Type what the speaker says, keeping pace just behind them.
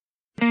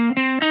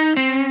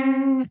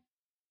I'm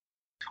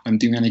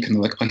doing any kind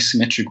of like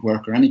isometric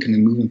work or any kind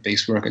of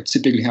movement-based work, I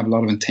typically have a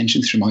lot of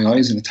intention through my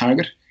eyes and a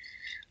target.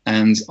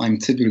 And I'm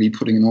typically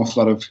putting an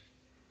awful lot of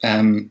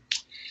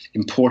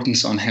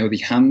importance on how the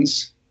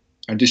hands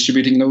are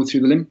distributing load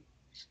through the limb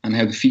and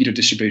how the feet are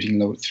distributing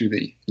load through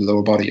the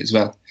lower body as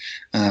well.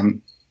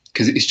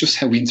 Because it's just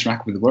how we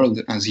interact with the world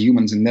as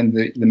humans. And then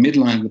the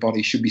midline of the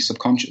body should be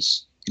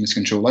subconscious in its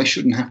control. I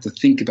shouldn't have to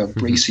think about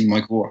bracing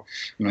my core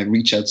when I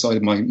reach outside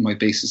of my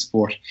base of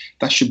support.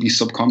 That should be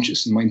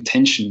subconscious. And my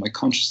intention, my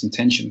conscious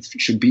intention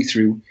should be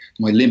through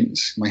my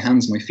limbs, my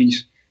hands, my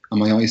feet, and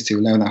my eyes to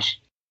allow that.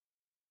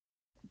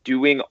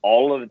 Doing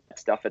all of that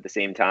stuff at the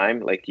same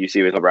time, like you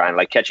see with LeBron,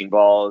 like catching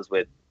balls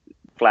with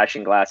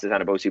flashing glasses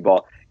on a Bocey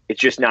ball,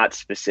 it's just not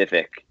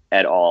specific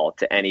at all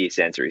to any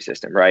sensory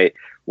system, right?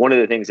 One of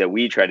the things that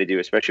we try to do,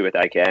 especially with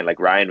IKN, like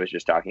Ryan was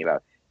just talking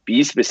about,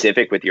 be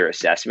specific with your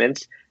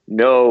assessments.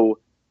 Know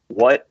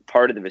what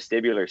part of the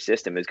vestibular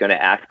system is going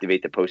to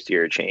activate the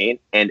posterior chain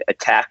and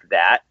attack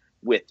that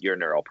with your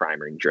neural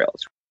priming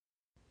drills.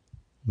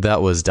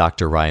 That was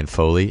Dr. Ryan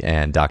Foley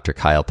and Dr.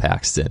 Kyle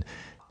Paxton.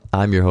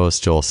 I'm your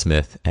host, Joel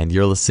Smith, and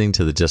you're listening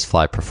to the Just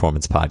Fly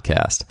Performance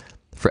Podcast.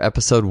 For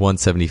episode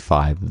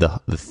 175, the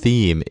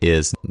theme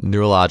is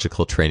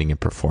neurological training and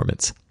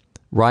performance.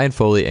 Ryan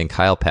Foley and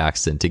Kyle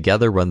Paxton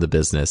together run the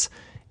business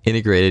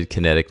Integrated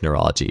Kinetic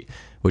Neurology,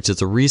 which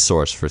is a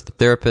resource for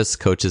therapists,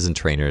 coaches, and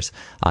trainers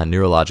on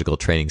neurological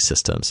training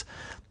systems.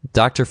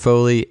 Dr.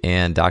 Foley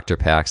and Dr.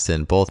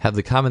 Paxton both have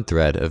the common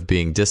thread of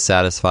being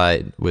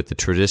dissatisfied with the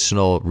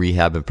traditional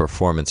rehab and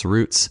performance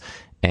routes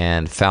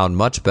and found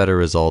much better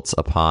results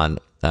upon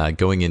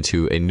going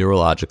into a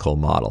neurological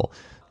model.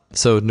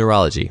 So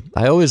neurology.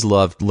 I always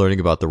loved learning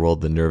about the role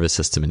of the nervous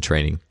system in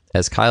training.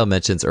 As Kyle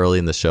mentions early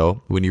in the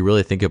show, when you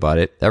really think about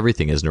it,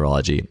 everything is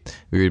neurology.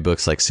 We read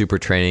books like Super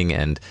Training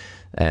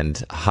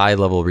and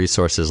high-level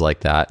resources like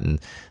that, and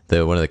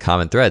one of the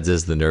common threads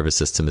is the nervous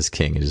system is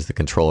king. It is the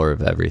controller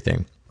of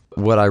everything.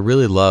 What I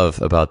really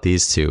love about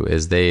these two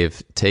is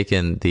they've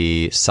taken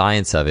the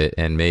science of it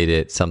and made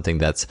it something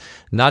that's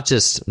not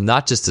just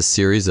a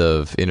series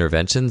of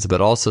interventions,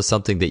 but also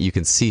something that you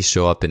can see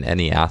show up in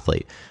any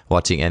athlete,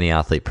 watching any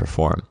athlete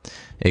perform.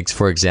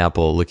 For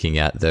example, looking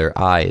at their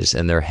eyes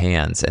and their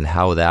hands and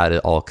how that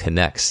all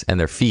connects, and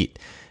their feet,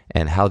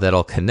 and how that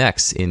all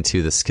connects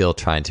into the skill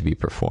trying to be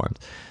performed.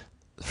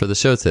 For the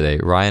show today,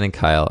 Ryan and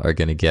Kyle are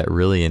going to get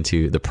really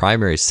into the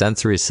primary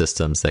sensory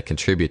systems that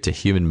contribute to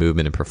human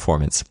movement and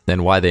performance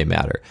and why they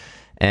matter.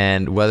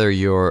 And whether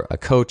you're a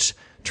coach,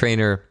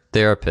 trainer,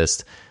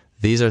 therapist,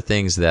 these are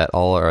things that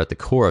all are at the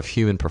core of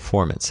human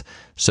performance.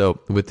 So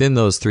within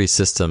those three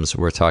systems,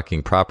 we're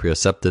talking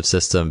proprioceptive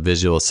system,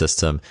 visual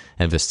system,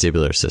 and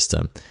vestibular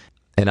system.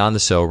 And on the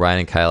show, Ryan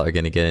and Kyle are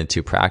going to get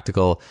into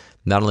practical,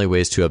 not only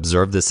ways to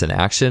observe this in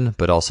action,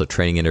 but also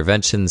training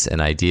interventions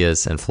and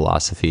ideas and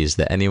philosophies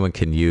that anyone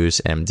can use,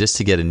 and just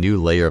to get a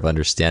new layer of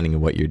understanding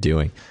of what you're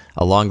doing.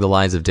 Along the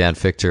lines of Dan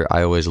Fichter,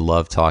 I always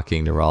love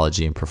talking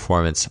neurology and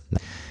performance.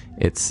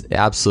 It's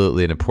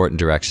absolutely an important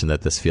direction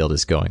that this field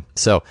is going.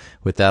 So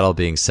with that all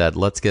being said,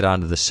 let's get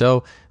on to the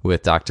show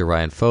with Dr.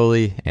 Ryan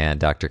Foley and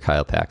Dr.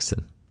 Kyle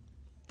Paxton.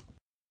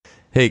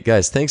 Hey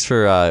guys, thanks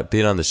for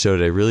being on the show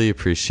today. Really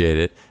appreciate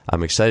it.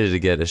 I'm excited to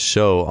get a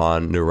show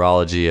on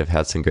neurology. I've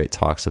had some great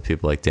talks with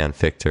people like Dan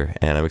Fichter,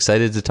 and I'm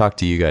excited to talk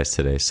to you guys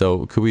today.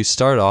 So could we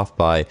start off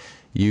by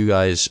you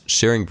guys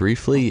sharing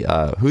briefly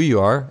who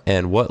you are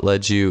and what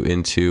led you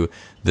into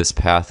this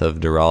path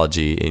of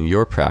neurology in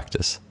your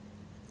practice?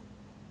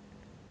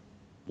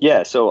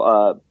 Yeah,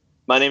 so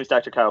my name is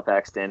Dr. Kyle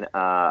Paxton.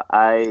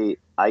 I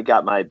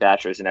got my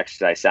bachelor's in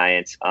exercise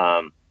science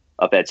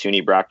up at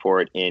SUNY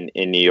Brockport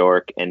in New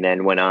York, and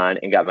then went on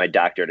and got my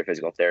doctorate of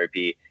physical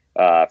therapy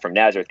from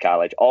Nazareth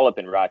College, all up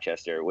in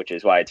Rochester, which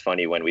is why it's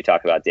funny when we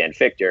talk about Dan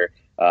Fichter,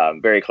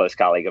 very close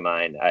colleague of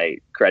mine. I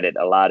credit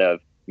a lot of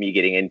me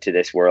getting into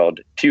this world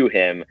to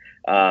him.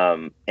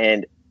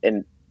 And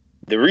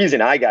the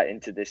reason I got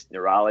into this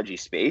neurology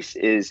space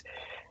is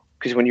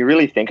because when you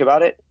really think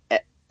about it,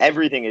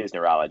 everything is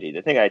neurology.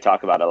 The thing I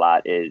talk about a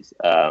lot is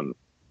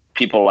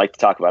people like to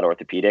talk about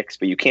orthopedics,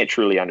 but you can't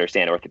truly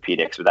understand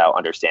orthopedics without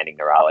understanding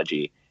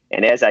neurology.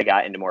 And as I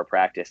got into more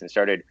practice and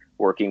started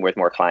working with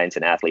more clients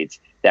and athletes,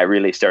 that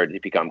really started to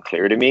become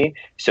clear to me.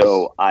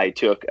 So I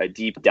took a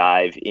deep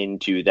dive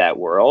into that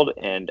world,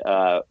 and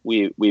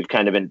we've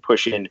kind of been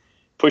pushing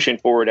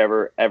forward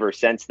ever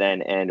since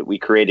then. And we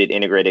created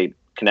Integrated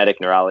Kinetic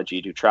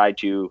Neurology to try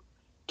to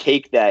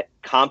take that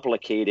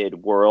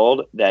complicated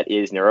world that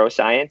is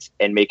neuroscience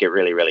and make it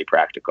really, really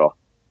practical.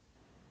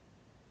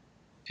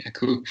 Yeah,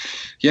 cool.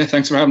 Yeah,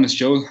 thanks for having us,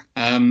 Joel.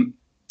 I'm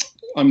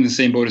in the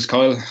same boat as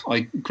Kyle.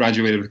 I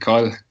graduated with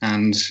Kyle,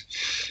 and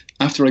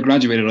after I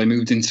graduated, I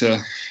moved into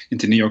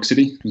New York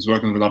City. I was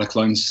working with a lot of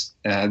clients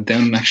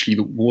down actually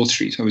the Wall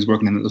Street. I was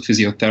working in a little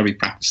physiotherapy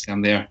practice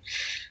down there,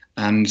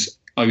 and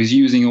I was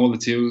using all the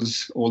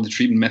tools, all the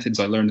treatment methods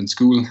I learned in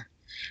school.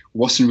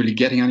 Wasn't really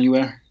getting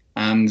anywhere,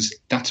 and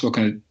that's what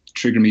kind of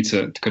triggered me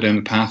to go down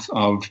the path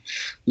of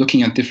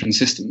looking at different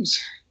systems,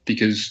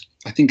 because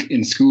I think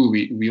in school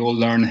we all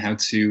learn how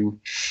to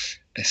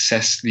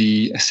assess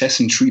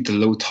and treat the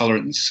low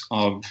tolerance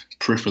of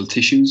peripheral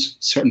tissues,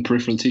 certain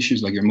peripheral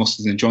tissues like your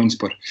muscles and joints.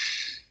 But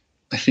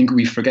I think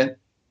we forget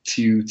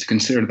to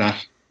consider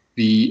that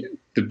the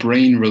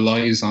brain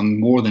relies on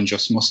more than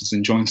just muscles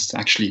and joints to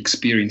actually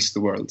experience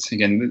the world.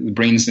 Again, the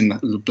brain's in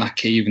that little black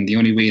cave, and the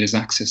only way it has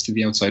access to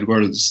the outside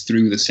world is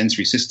through the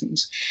sensory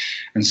systems.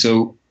 And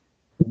so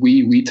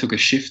we took a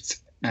shift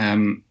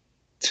to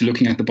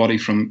looking at the body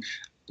from,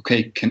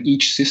 okay, can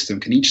each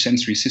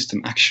sensory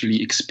system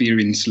actually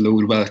experience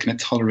load well? Can it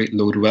tolerate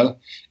load well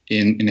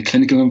in a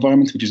clinical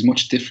environment, which is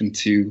much different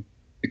to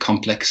the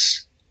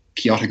complex,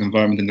 chaotic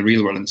environment in the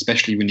real world, and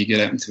especially when you get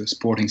out into a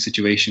sporting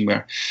situation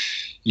where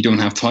you don't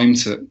have time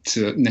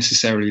to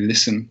necessarily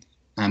listen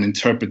and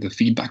interpret the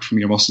feedback from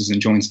your muscles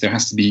and joints. There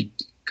has to be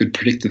good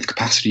predictive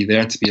capacity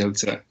there to be able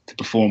to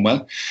perform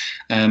well.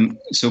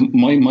 So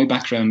my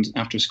background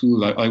after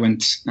school, I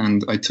went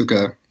and I took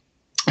a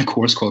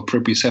course called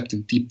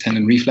proprioceptive deep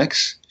tendon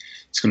reflex.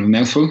 It's kind of a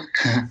mouthful,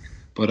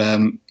 but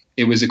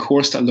it was a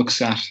course that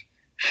looks at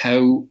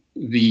how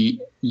the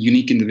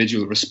unique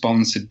individual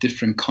responds to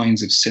different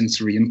kinds of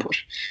sensory input.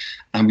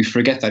 And we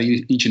forget that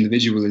each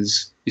individual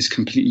is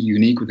completely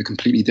unique with a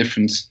completely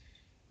different,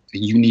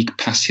 unique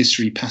past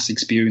history, past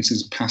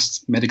experiences,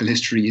 past medical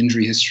history,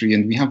 injury history.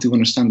 And we have to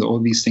understand that all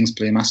these things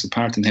play a massive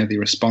part in how they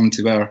respond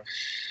to our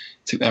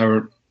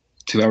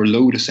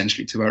load,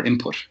 essentially, to our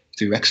input,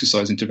 to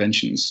exercise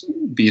interventions,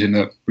 be it in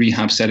a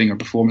rehab setting or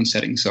performance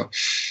setting. So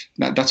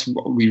that's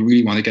what we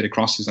really want to get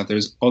across, is that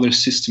there's other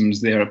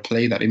systems there at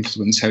play that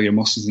influence how your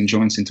muscles and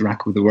joints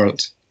interact with the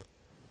world.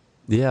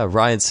 Yeah,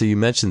 Ryan, so you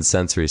mentioned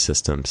sensory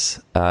systems,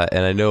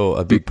 and I know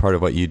a big part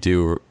of what you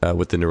do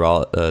with the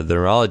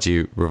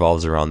neurology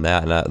revolves around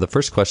that. And the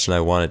first question I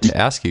wanted to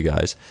ask you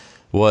guys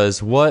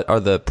was, what are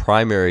the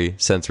primary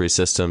sensory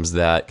systems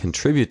that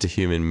contribute to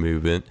human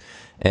movement,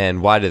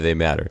 and why do they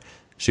matter?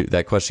 Shoot,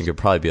 that question could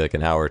probably be like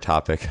an hour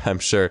topic, I'm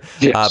sure.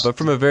 Yes. But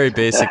from a very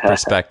basic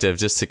perspective,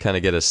 just to kind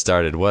of get us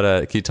started,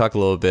 can you talk a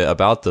little bit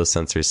about those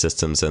sensory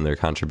systems and their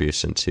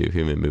contribution to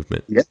human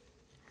movement? Yeah,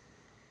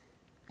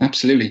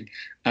 absolutely.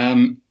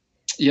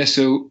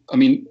 So, I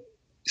mean,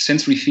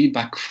 sensory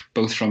feedback,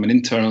 both from an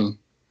internal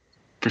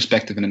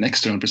perspective and an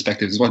external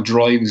perspective, is what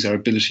drives our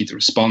ability to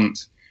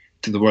respond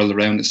to the world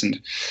around us.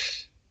 And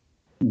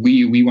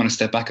we want to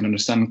step back and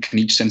understand, can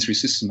each sensory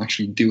system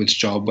actually do its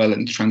job well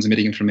in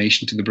transmitting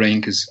information to the brain?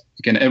 Because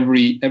again,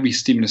 every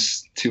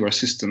stimulus to our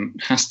system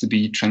has to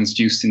be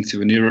transduced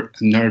into a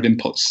nerve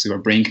impulse so our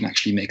brain can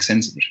actually make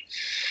sense of it.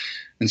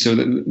 And so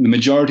the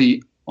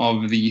majority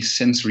of the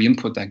sensory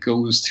input that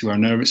goes to our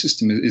nervous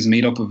system is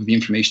made up of the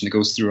information that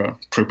goes through our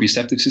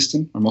proprioceptive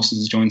system, our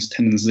muscles, joints,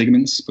 tendons,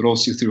 ligaments, but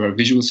also through our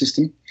visual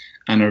system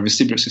and our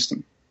vestibular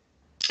system.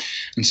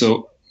 And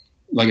so,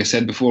 like I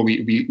said before,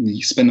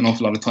 we spend an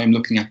awful lot of time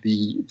looking at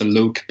the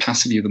low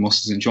capacity of the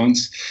muscles and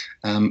joints,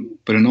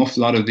 but an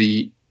awful lot of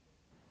the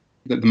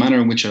manner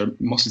in which our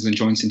muscles and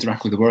joints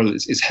interact with the world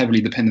is heavily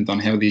dependent on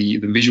how the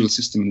visual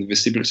system and the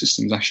vestibular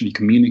system is actually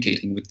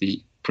communicating with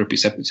the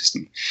proprioceptive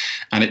system.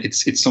 And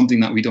it's something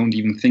that we don't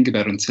even think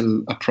about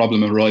until a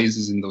problem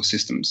arises in those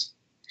systems.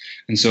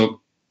 And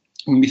so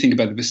when we think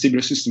about the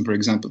vestibular system, for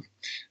example,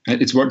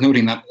 it's worth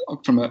noting that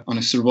on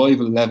a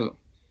survival level,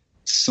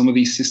 some of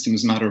these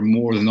systems matter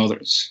more than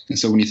others. And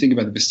so when you think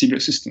about the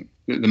vestibular system,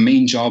 the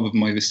main job of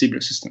my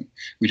vestibular system,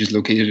 which is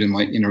located in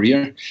my inner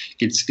ear,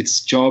 its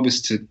job is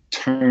to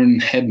turn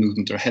head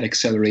movement or head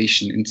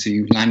acceleration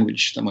into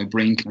language that my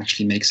brain can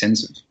actually make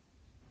sense of.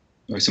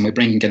 Right, so my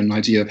brain can get an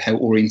idea of how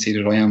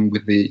orientated I am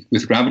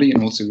with gravity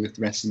and also with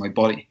the rest of my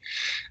body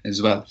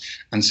as well.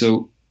 And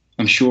so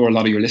I'm sure a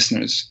lot of your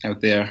listeners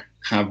out there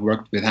have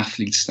worked with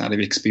athletes that have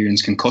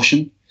experienced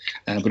concussion,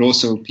 but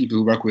also people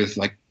who work with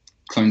like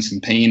clients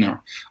in pain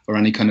or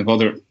any kind of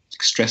other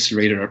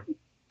stress-related or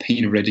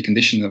pain-related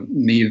condition that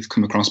may have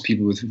come across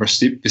people with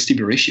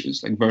vestibular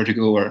issues like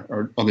vertigo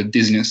or other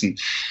dizziness. And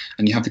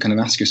you have to kind of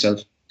ask yourself,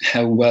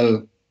 how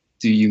well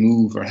do you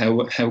move, or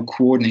how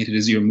coordinated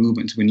is your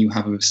movement when you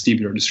have a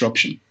vestibular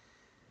disruption?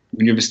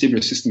 When your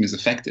vestibular system is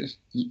affected,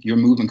 your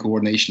movement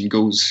coordination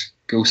goes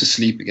to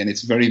sleep again.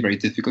 It's very, very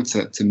difficult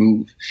to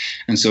move.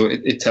 And so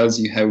it tells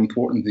you how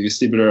important the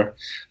vestibular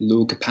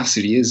low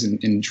capacity is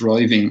in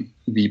driving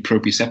the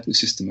proprioceptive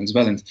system as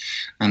well.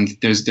 And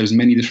there's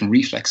many different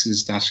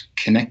reflexes that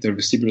connect our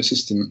vestibular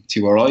system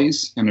to our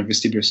eyes and our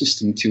vestibular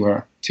system to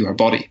our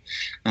body.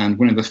 And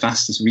one of the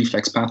fastest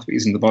reflex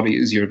pathways in the body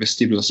is your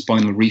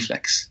vestibulospinal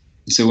reflex.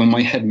 So when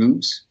my head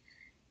moves,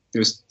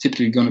 there's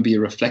typically going to be a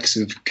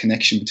reflexive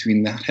connection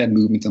between that head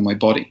movement and my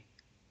body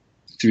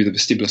through the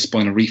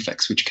vestibulospinal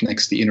reflex, which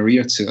connects the inner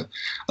ear to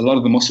a lot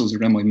of the muscles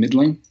around my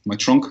midline, my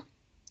trunk,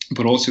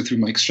 but also through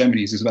my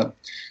extremities as well.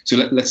 So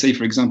let's say,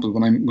 for example,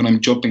 when I'm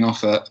jumping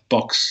off a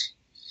box,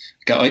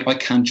 I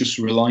can't just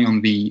rely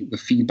on the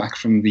feedback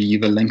from the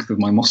length of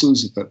my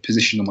muscles, the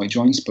position of my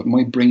joints, but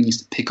my brain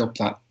needs to pick up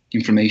that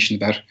information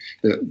about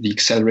the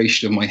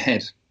acceleration of my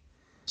head.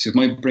 So if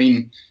my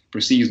brain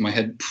perceives my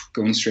head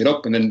going straight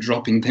up and then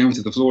dropping down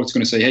to the floor, it's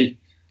going to say, hey,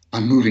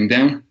 I'm moving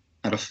down.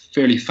 at a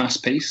fairly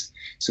fast pace.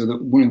 So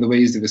that one of the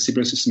ways the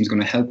vestibular system is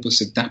going to help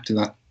us adapt to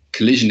that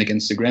collision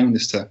against the ground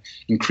is to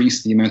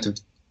increase the amount of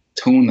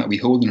tone that we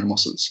hold in our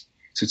muscles.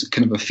 So it's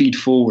kind of a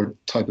feed-forward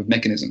type of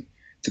mechanism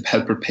to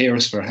help prepare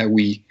us for how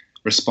we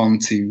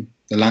respond to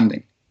the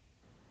landing.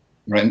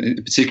 Right, and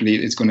particularly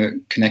it's going to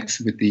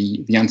connect with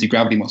the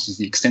anti-gravity muscles,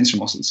 the extensor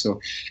muscles. So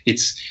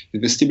it's the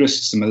vestibular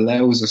system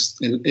allows us,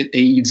 it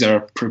aids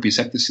our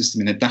proprioceptive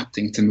system in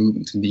adapting to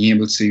movement and being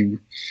able to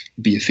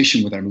be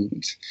efficient with our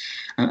movement.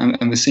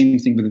 And the same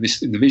thing with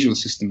the visual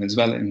system as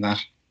well, in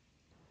that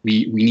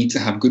we need to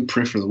have good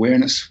peripheral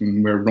awareness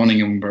when we're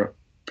running and we're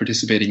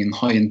participating in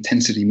high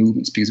intensity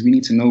movements, because we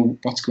need to know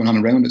what's going on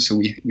around us so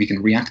we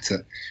can react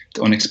to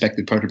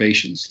unexpected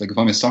perturbations. Like if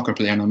I'm a soccer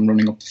player and I'm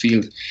running up the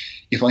field,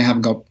 if I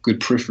haven't got good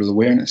peripheral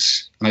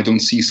awareness and I don't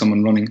see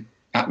someone running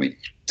at me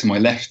to my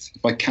left,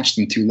 if I catch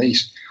them too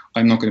late,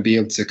 I'm not going to be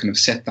able to kind of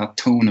set that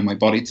tone in my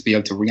body to be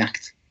able to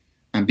react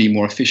and be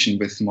more efficient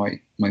with my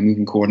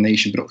movement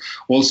coordination. But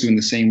also in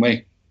the same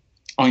way,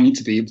 I need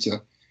to be able to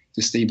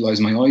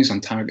stabilize my eyes on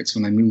targets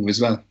when I move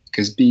as well,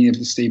 because being able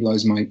to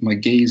stabilize my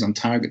gaze on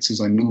targets as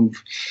I move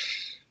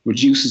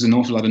reduces an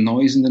awful lot of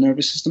noise in the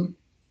nervous system,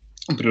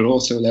 but it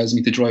also allows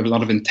me to drive a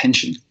lot of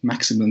intention,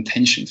 maximal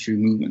intention through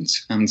movement.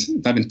 And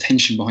that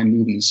intention behind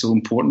movement is so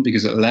important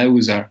because it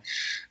allows a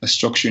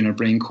structure in our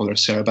brain called our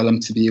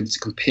cerebellum to be able to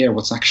compare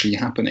what's actually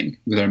happening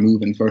with our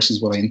movement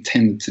versus what I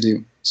intended to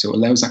do. So it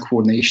allows that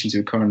coordination to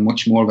occur in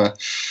much more of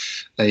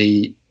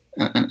an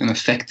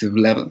effective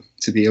level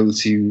to be able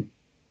to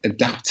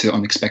adapt to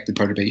unexpected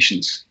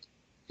perturbations.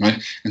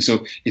 Right? And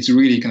so it's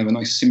really kind of a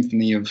nice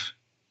symphony of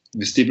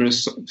vestibular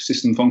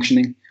system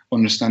functioning,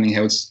 understanding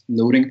how it's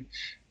loading,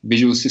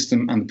 visual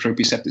system and the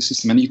proprioceptive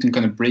system. And you can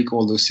kind of break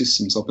all those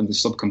systems up into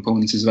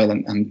subcomponents as well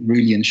and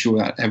really ensure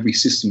that every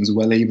system is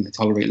well able to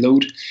tolerate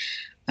load.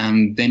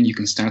 And then you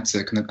can start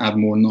to kind of add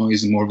more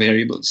noise and more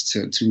variables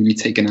to really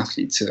take an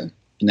athlete to the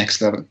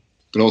next level,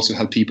 but also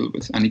help people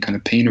with any kind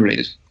of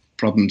pain-related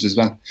problems as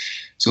well.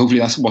 So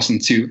hopefully that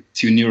wasn't too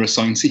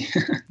neuroscience-y.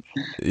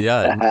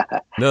 Yeah,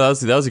 no,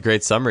 that was a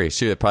great summary.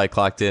 Shoot, it probably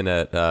clocked in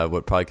at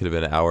what probably could have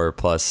been an hour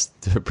plus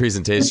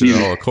presentation of the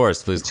whole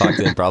course. Please clocked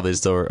in probably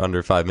still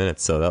under 5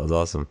 minutes. So that was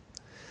awesome.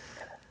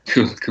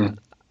 Cool.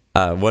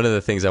 One of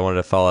the things I wanted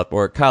to follow up,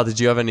 or Kyle, did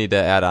you have any to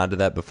add on to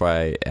that before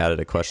I added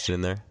a question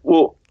in there?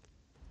 Well,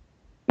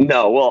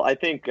 no. Well, I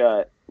think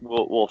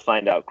we'll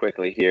find out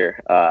quickly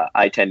here.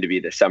 I tend to be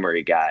the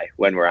summary guy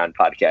when we're on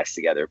podcasts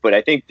together, but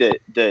I think that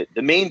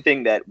the main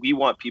thing that we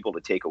want people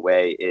to take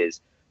away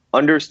is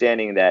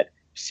understanding that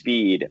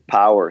speed,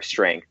 power,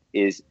 strength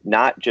is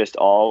not just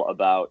all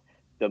about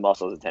the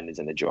muscles and tendons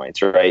and the joints,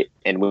 right?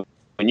 And when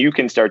you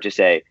can start to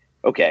say,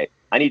 okay,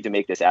 I need to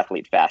make this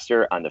athlete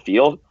faster on the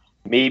field,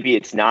 maybe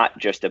it's not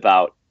just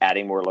about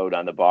adding more load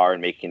on the bar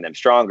and making them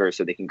stronger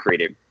so they can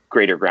create a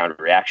greater ground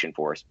reaction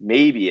force.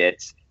 Maybe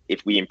it's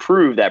if we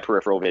improve that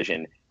peripheral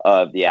vision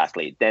of the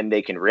athlete, then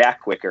they can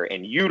react quicker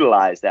and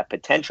utilize that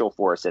potential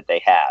force that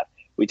they have.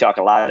 We talk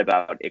a lot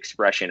about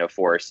expression of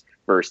force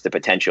versus the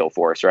potential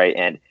force, right?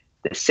 And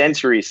the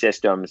sensory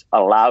systems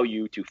allow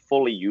you to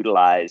fully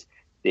utilize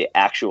the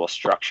actual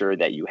structure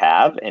that you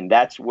have. And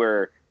that's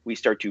where we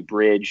start to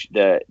bridge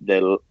the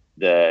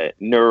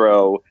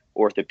neuro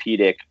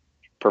orthopedic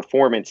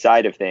performance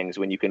side of things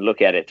when you can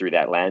look at it through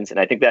that lens. And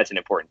I think that's an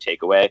important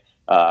takeaway.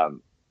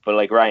 But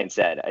like Ryan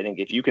said, I think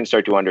if you can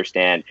start to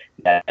understand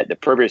that the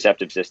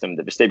proprioceptive system,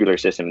 the vestibular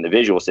system, and the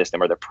visual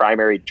system are the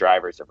primary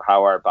drivers of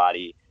how our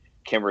body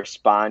can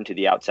respond to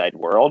the outside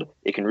world,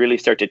 it can really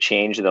start to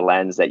change the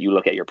lens that you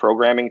look at your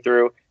programming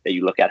through, that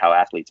you look at how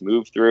athletes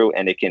move through,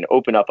 and it can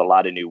open up a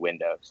lot of new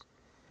windows.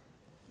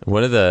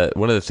 One of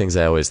the things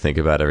I always think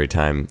about every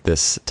time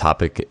this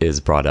topic is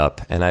brought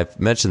up, and I've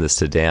mentioned this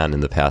to Dan in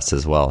the past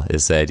as well,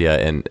 is the idea,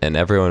 and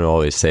everyone will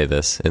always say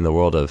this, in the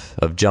world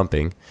of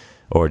jumping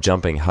or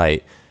jumping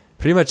height,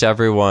 pretty much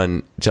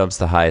everyone jumps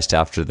the highest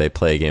after they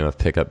play a game of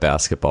pickup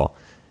basketball.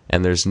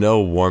 And there's no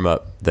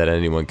warm-up that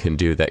anyone can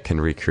do that can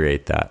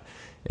recreate that,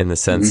 in the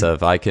sense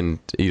of I could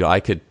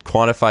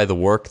quantify the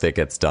work that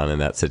gets done in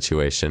that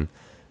situation,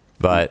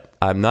 but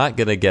I'm not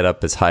going to get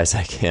up as high as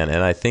I can.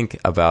 And I think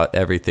about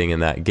everything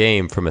in that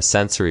game from a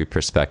sensory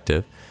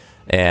perspective,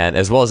 and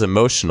as well as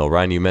emotional.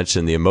 Ryan, you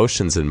mentioned the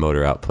emotions in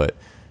motor output,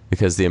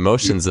 because the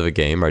emotions of a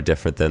game are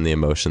different than the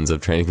emotions of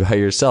training by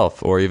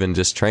yourself, or even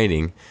just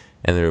training,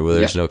 and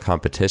there's no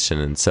competition.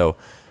 And so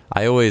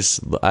I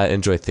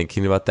enjoy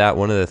thinking about that.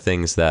 One of the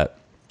things that,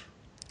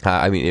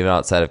 even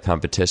outside of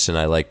competition,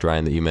 I liked,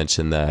 Ryan, that you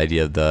mentioned the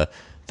idea of the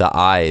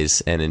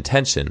eyes and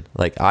intention,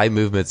 like eye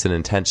movements and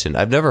intention.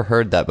 I've never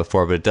heard that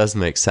before, but it does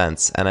make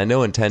sense. And I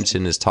know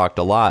intention is talked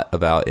a lot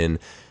about in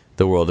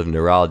the world of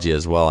neurology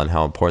as well, and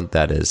how important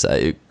that is.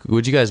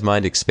 Would you guys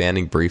mind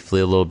expanding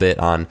briefly a little bit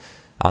on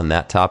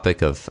that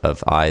topic of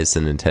eyes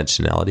and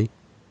intentionality?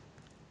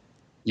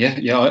 Yeah.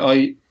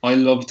 I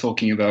love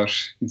talking about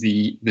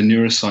the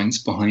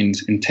neuroscience behind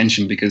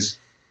intention, because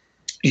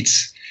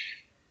it's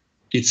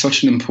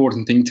such an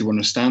important thing to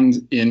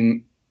understand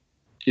in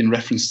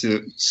reference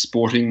to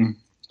sporting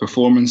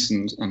performance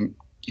and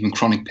even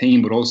chronic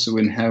pain, but also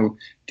in how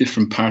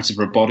different parts of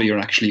our body are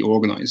actually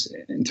organized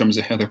in terms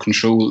of how they're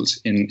controlled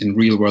in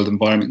real world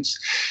environments.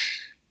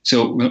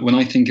 So when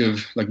I think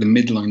of like the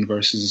midline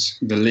versus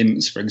the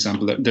limbs, for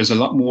example, there's a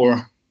lot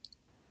more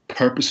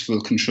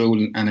purposeful control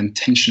and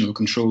intentional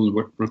control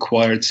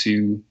required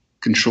to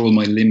control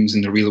my limbs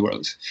in the real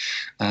world,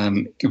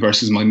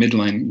 versus my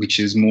midline, which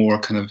is more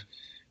kind of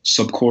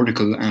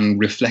subcortical and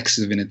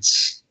reflexive in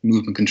its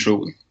movement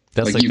control.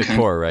 That's like the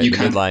core, right? The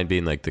midline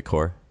being like the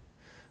core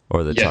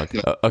or the trunk.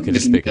 Okay,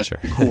 just making sure.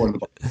 Core of the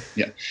body.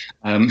 Yeah.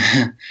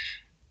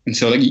 And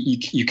so like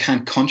you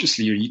can't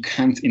consciously, or you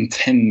can't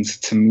intend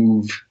to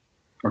move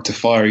or to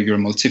fire your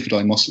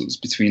multifidi muscles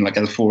between like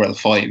L4,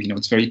 L5. You know,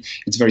 it's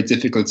very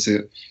difficult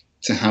to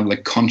have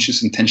like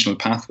conscious intentional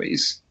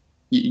pathways.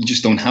 You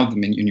just don't have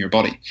them in your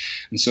body.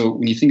 And so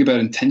when you think about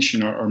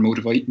intention or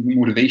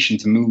motivation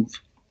to move,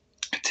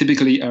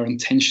 typically our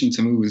intention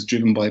to move is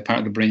driven by a part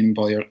of the brain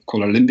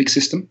called our limbic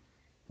system,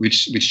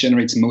 which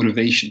generates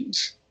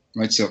motivations,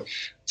 right? So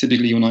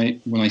typically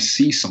when I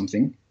see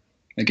something,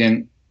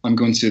 again, I'm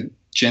going to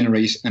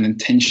generate an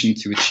intention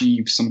to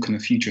achieve some kind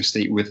of future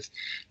state with,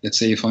 let's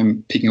say if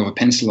I'm picking up a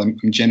pencil, I'm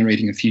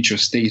generating a future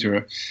state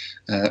or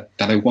that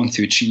I want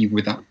to achieve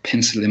with that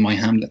pencil in my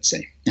hand, let's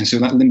say. And so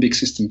that limbic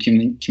system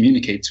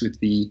communicates with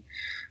the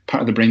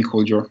part of the brain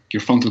called your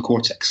frontal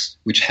cortex,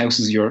 which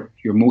houses your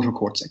motor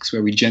cortex,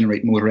 where we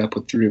generate motor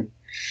output through.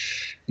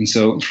 And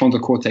so the frontal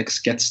cortex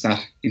gets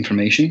that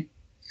information,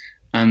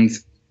 and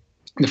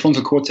the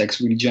frontal cortex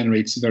really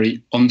generates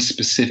very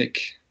unspecific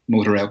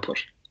motor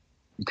output.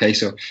 Okay,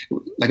 so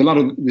like a lot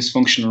of this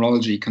functional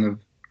neurology, kind of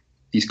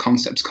these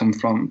concepts come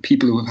from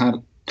people who have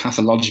had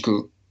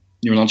pathological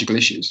neurological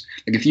issues.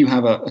 Like if you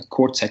have a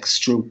cortex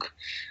stroke,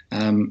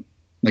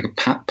 like a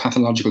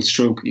pathological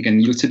stroke, again,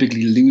 you'll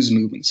typically lose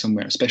movement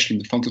somewhere, especially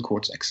in the frontal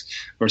cortex.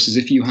 Versus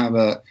if you have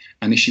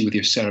an issue with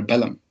your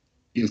cerebellum,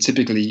 you'll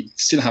typically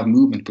still have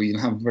movement, but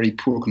you'll have very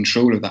poor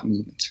control of that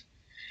movement.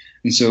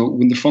 And so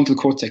when the frontal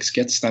cortex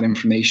gets that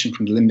information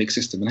from the limbic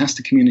system, it has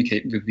to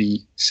communicate with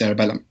the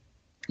cerebellum.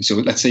 And so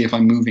let's say if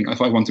I'm moving,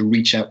 if I want to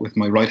reach out with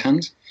my right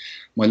hand,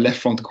 my left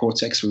frontal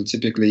cortex will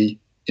typically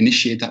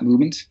initiate that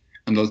movement,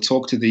 and they'll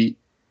talk to the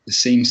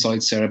same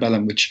side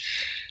cerebellum, which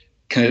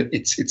kind of,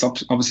 it's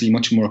obviously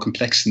much more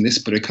complex than this,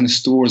 but it kind of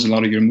stores a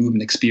lot of your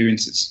movement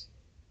experiences,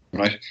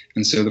 right?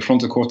 And so the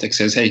frontal cortex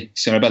says, hey,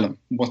 cerebellum,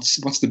 what's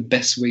the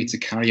best way to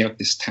carry out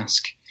this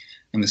task?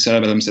 And the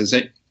cerebellum says,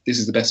 hey, this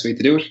is the best way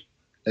to do it.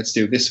 Let's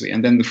do it this way.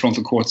 And then the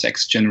frontal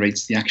cortex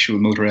generates the actual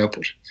motor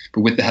output,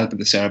 but with the help of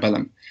the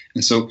cerebellum.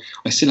 And so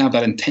I still have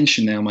that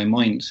intention now in my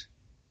mind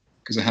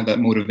because I have that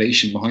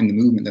motivation behind the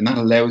movement, and that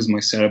allows my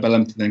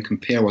cerebellum to then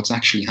compare what's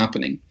actually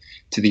happening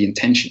to the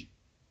intention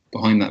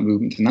behind that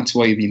movement. And that's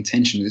why the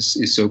intention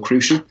is so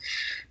crucial.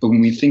 But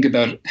when we think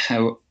about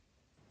how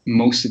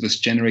most of us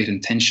generate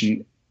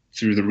intention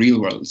through the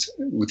real world,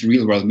 with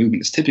real world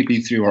movement, it's typically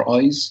through our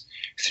eyes,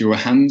 through our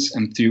hands,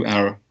 and through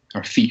our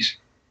feet.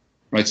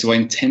 Right, so I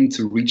intend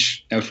to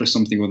reach out for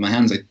something with my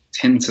hands. I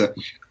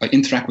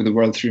interact with the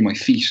world through my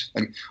feet.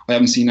 Like, I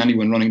haven't seen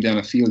anyone running down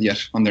a field yet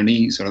on their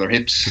knees or their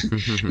hips.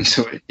 And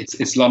so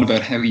it's a lot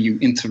about how you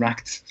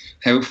interact,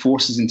 how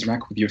forces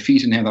interact with your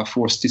feet, and how that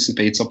force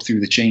dissipates up through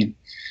the chain.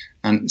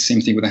 And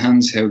same thing with the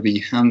hands, how the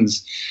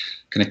hands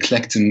kind of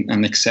collect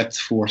and accept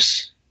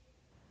force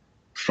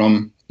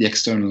from the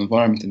external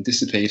environment and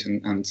dissipate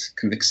and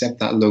kind of accept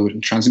that load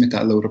and transmit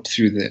that load up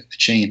through the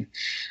chain.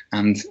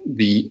 And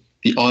the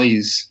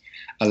eyes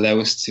allow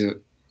us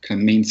to kind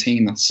of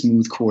maintain that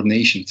smooth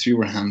coordination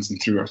through our hands and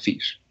through our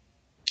feet.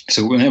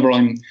 So whenever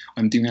I'm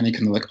doing any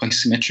kind of like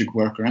isometric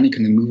work or any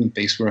kind of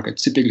movement-based work, I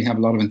typically have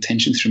a lot of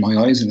intention through my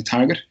eyes and a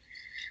target,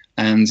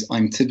 and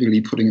I'm typically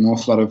putting an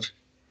awful lot of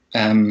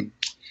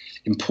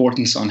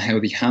importance on how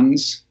the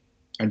hands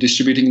are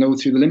distributing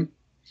load through the limb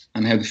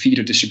and how the feet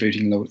are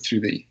distributing load through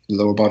the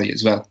lower body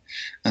as well.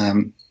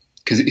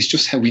 Because it's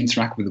just how we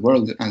interact with the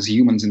world as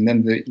humans, and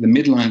then the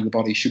midline of the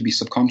body should be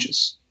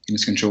subconscious in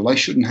its control. I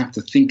shouldn't have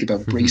to think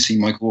about bracing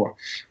my core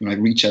when I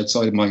reach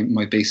outside of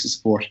my base of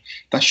support.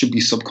 That should be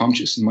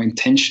subconscious, and my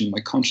intention, my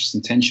conscious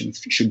intention,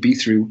 should be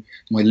through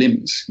my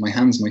limbs, my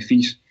hands, my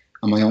feet,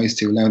 and my eyes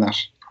to allow that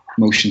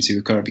motion to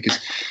occur. Because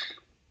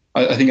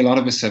I think a lot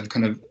of us have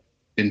kind of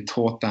been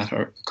taught that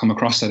or come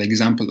across that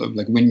example of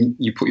like when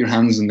you put your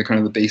hands in the kind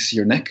of the base of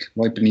your neck,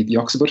 right beneath the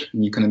occiput,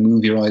 and you kind of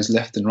move your eyes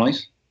left and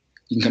right,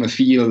 you can kind of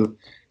feel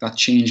that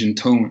change in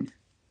tone.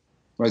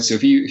 Right, so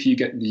if you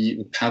get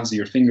the pads of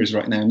your fingers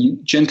right now and you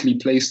gently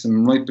place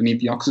them right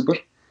beneath the occiput,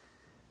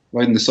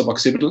 right in the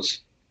suboccipitals,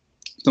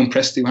 don't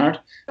press too hard,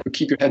 but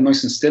keep your head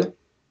nice and still,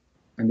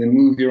 and then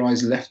move your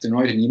eyes left and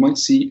right, and you might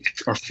see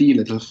or feel a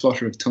little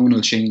flutter of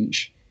tonal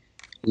change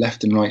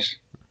left and right.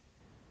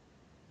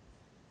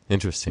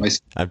 Interesting.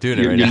 I'm doing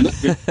it right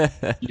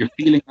now. You're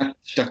feeling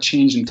that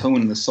change in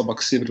tone in the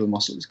suboccipital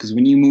muscles, because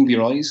when you move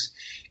your eyes,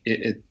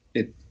 it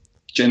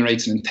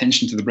generates an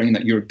intention to the brain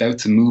that you're about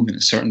to move in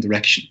a certain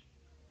direction.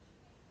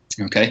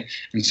 Okay,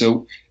 and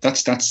so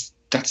that's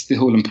the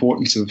whole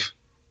importance of,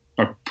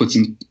 or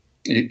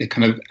it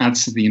kind of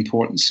adds to the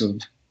importance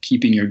of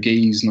keeping your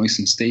gaze nice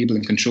and stable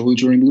and controlled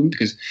during movement,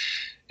 because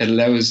it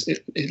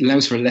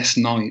allows for less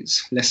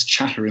noise, less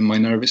chatter in my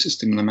nervous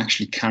system when I'm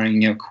actually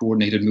carrying out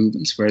coordinated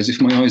movements. Whereas if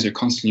my eyes are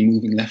constantly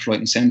moving left, right,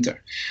 and center,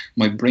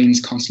 my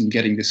brain's constantly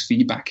getting this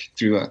feedback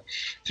through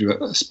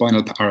a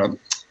spinal or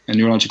a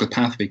neurological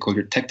pathway called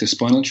your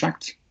tectospinal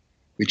tract,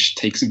 which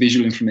takes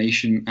visual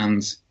information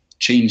and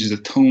changes the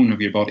tone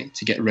of your body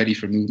to get ready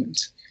for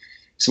movement.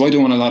 So I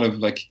don't want a lot of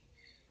like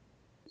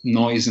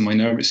noise in my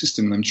nervous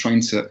system when I'm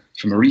trying to,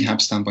 from a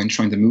rehab standpoint,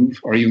 trying to move,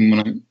 or even when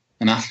I'm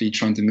an athlete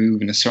trying to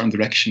move in a certain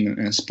direction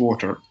in a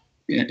sport or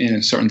in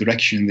a certain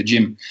direction in the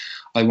gym.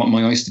 I want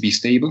my eyes to be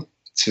stable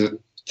to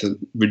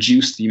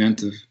reduce the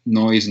amount of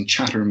noise and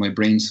chatter in my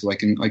brain, so I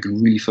can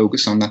really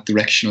focus on that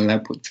directional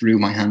output through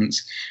my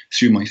hands,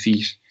 through my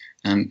feet,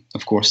 and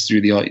of course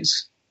through the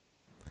eyes.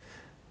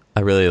 I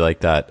really like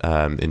that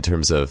in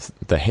terms of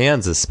the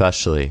hands,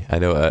 especially. I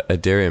know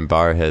Adarian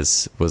Barr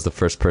was the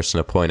first person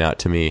to point out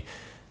to me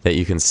that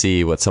you can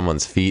see what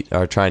someone's feet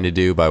are trying to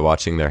do by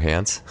watching their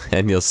hands,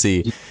 and you'll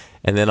see.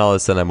 And then all of a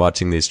sudden, I'm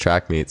watching these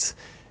track meets,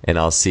 and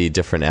I'll see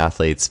different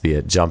athletes, be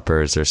it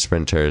jumpers or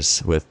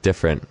sprinters, with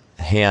different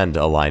hand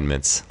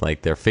alignments.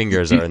 Like their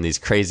fingers are in these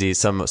crazy.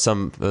 Some of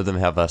them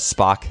have a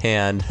Spock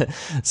hand.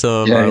 Some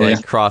of them are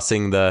like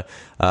crossing the,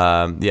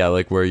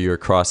 like where you're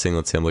crossing.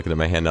 Let's say I'm looking at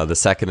my hand now. The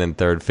second and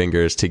third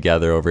fingers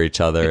together over each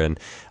other,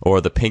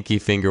 or the pinky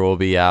finger will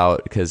be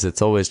out, because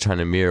it's always trying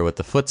to mirror what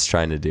the foot's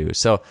trying to do.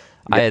 So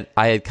I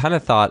had kind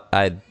of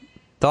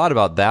thought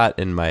about that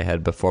in my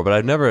head before, but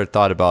I've never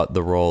thought about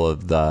the role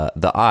of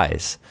the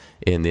eyes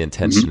in the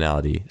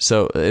intentionality.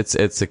 So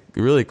it's a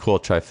really cool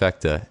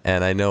trifecta.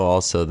 And I know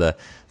also the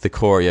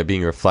core,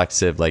 being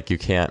reflexive, like you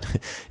can't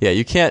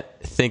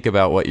think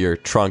about what your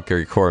trunk or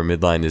your core or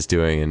midline is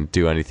doing and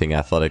do anything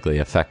athletically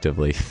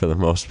effectively for the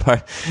most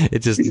part. It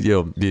just,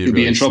 you'll be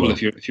really in trouble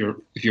slow.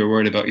 if you're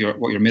worried about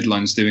what your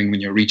midline's doing when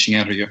you're reaching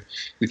out, or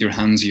with your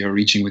hands, you're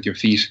reaching with your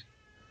feet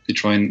to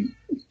try and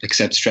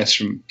accept stress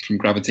from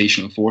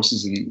gravitational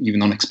forces and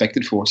even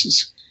unexpected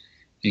forces,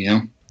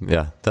 Yeah,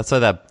 that's why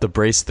the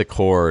brace the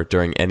core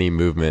during any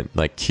movement,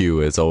 like cue,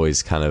 is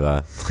always kind of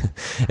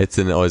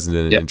always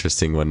an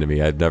interesting one to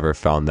me. I've never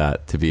found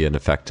that to be an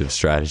effective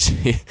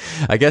strategy.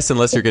 I guess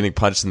unless you're getting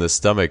punched in the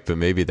stomach, but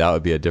maybe that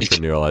would be a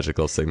different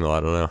neurological signal. I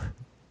don't know.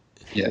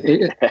 Yeah,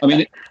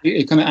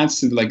 it kind of adds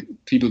to, like,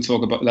 people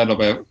talk about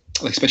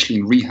like, especially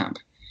in rehab,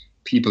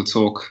 people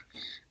talk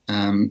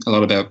a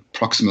lot about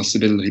proximal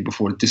stability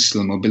before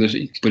distal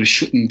mobility, but it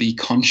shouldn't be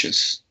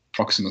conscious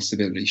proximal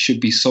stability. It should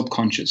be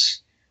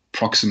subconscious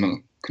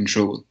proximal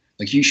control.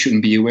 Like, you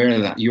shouldn't be aware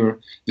of that. Your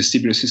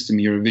vestibular system,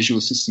 your visual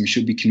system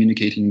should be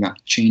communicating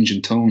that change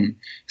in tone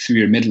through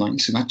your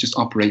midline. So that just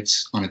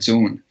operates on its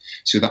own,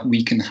 so that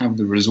we can have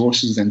the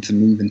resources then to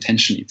move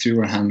intentionally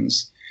through our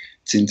hands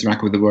to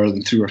interact with the world,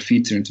 and through our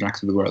feet to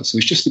interact with the world. So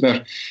it's just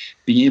about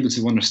being able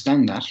to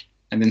understand that,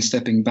 and then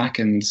stepping back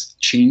and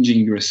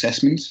changing your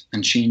assessment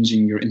and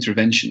changing your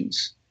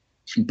interventions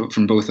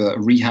from both a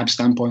rehab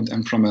standpoint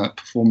and from a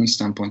performance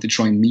standpoint to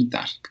try and meet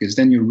that. Because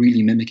then you're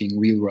really mimicking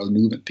real world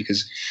movement,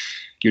 because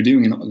you're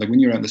doing, like, when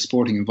you're out in the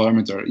sporting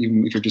environment, or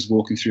even if you're just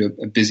walking through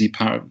a busy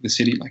part of the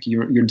city, like,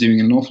 you're doing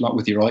an awful lot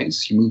with your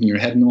eyes, you're moving your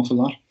head an awful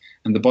lot,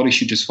 and the body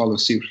should just follow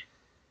suit.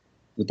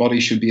 The body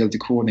should be able to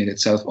coordinate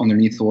itself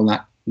underneath all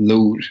that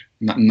load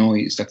and that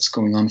noise that's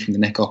going on from the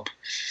neck up.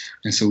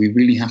 And so we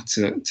really have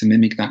to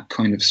mimic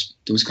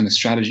those kind of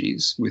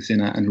strategies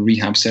within a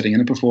rehab setting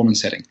and a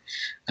performance setting,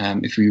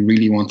 if we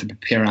really want to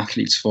prepare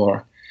athletes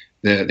for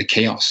the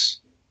chaos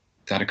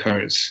that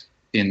occurs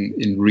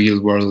in real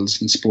worlds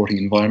and sporting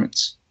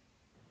environments.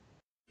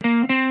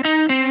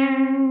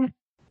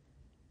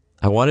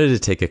 I wanted to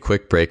take a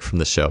quick break from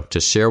the show to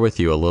share with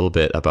you a little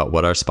bit about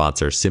what our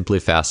sponsor,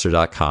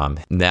 SimplyFaster.com,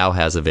 now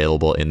has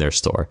available in their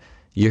store.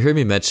 You hear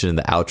me mention in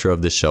the outro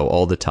of the show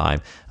all the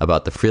time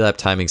about the Freelap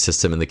timing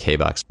system in the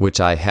K-Box, which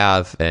I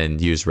have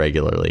and use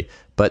regularly.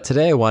 But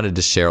today I wanted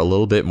to share a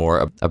little bit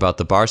more about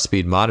the bar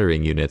speed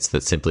monitoring units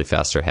that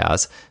SimplyFaster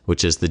has,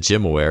 which is the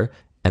GymAware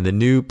and the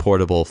new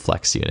portable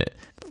Flex unit.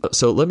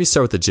 So let me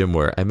start with the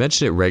GymAware. I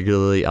mention it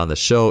regularly on the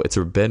show. It's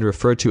been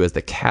referred to as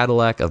the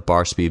Cadillac of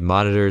bar speed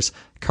monitors.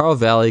 Carl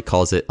Valley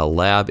calls it a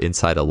lab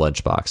inside a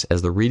lunchbox,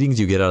 as the readings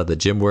you get out of the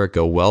GymAware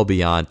go well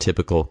beyond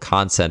typical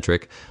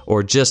concentric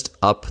or just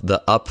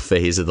up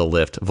phase of the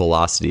lift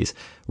velocities.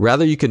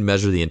 Rather, you can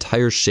measure the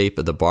entire shape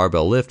of the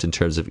barbell lift in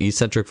terms of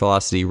eccentric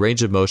velocity,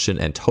 range of motion,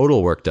 and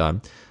total work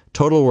done.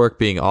 Total work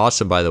being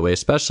awesome, by the way,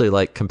 especially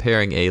like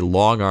comparing a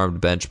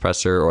long-armed bench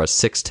presser or a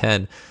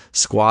 6'10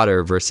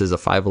 squatter versus a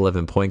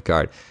 5'11 point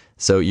guard.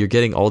 So you're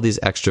getting all these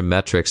extra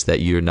metrics that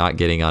you're not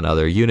getting on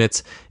other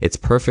units. It's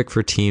perfect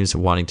for teams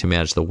wanting to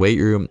manage the weight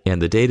room,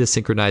 and the data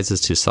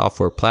synchronizes to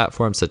software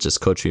platforms such as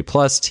Coach Me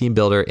Plus, Team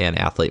Builder, and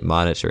Athlete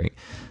Monitoring.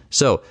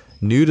 So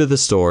new to the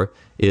store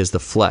is the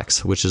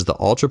Flex, which is the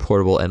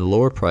ultra-portable and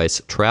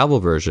lower-price travel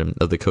version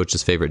of the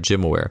coach's favorite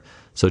GymAware.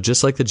 So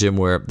just like the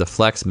GymAware, the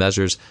Flex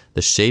measures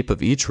the shape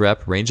of each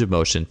rep, range of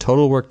motion,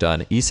 total work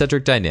done,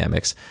 eccentric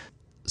dynamics.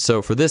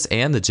 So for this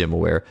and the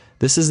GymAware,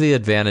 this is the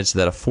advantage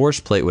that a force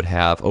plate would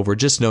have over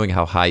just knowing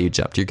how high you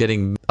jumped. You're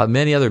getting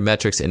many other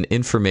metrics and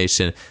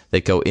information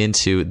that go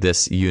into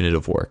this unit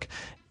of work.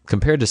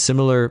 Compared to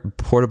similar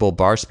portable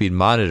bar speed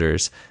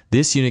monitors,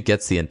 this unit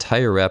gets the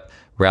entire rep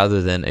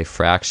rather than a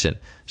fraction.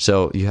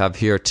 So you have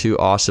here 2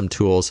 awesome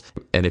tools.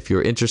 And if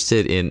you're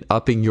interested in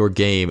upping your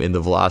game in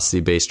the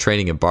velocity-based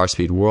training and bar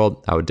speed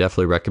world, I would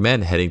definitely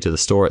recommend heading to the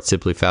store at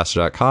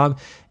simplyfaster.com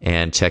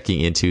and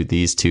checking into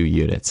these 2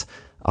 units.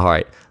 All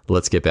right,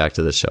 let's get back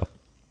to the show.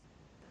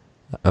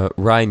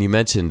 Ryan, you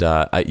mentioned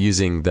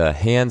using the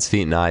hands,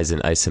 feet, and eyes in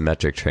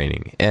isometric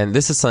training. And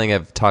this is something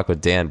I've talked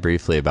with Dan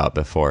briefly about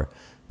before.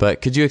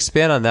 But could you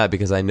expand on that?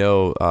 Because I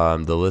know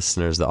the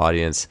listeners, the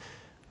audience,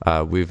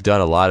 we've done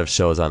a lot of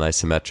shows on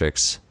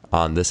isometrics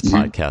on this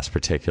podcast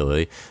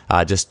particularly.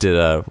 I just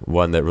did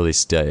one that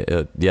released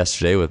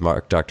yesterday with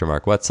Dr.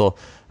 Mark Wetzel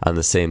on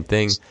the same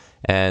thing.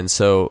 And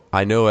so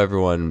I know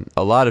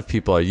a lot of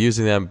people are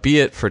using them,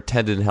 be it for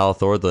tendon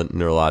health or the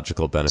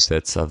neurological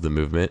benefits of the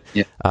movement.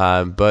 Yeah.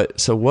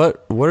 But so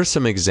what are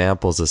some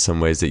examples of some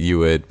ways that you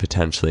would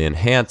potentially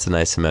enhance an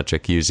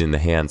isometric using the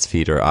hands,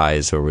 feet, or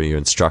eyes, or your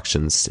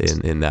instructions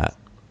in that?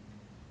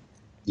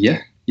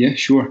 Yeah,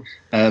 sure.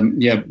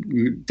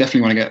 We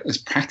definitely want to get as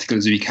practical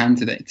as we can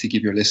today to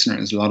give your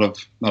listeners a lot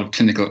of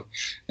clinical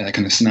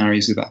kind of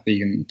scenarios that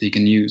they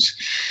can use.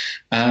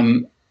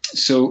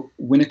 So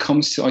when it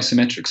comes to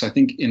isometrics, I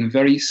think in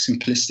very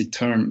simplistic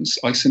terms,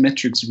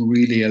 isometrics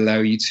really allow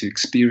you to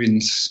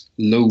experience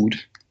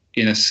load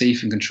in a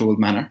safe and controlled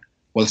manner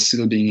while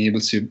still being able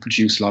to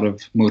produce a lot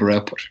of motor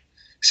output.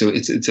 So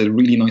it's a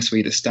really nice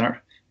way to start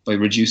by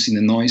reducing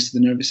the noise to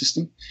the nervous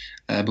system,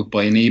 but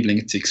by enabling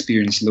it to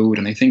experience load.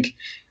 And I think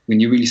when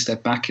you really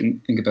step back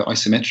and think about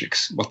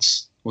isometrics,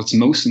 what's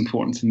most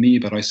important to me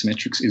about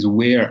isometrics is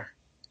where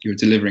you're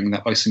delivering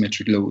that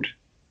isometric load.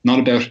 Not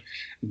about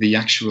the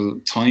actual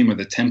time or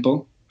the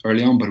tempo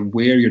early on, but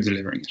where you're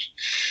delivering it.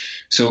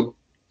 So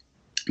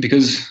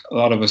because a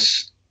lot of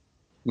us,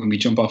 when we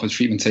jump off a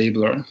treatment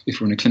table, or if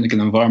we're in a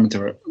clinical environment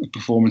or a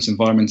performance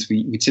environment,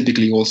 we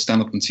typically all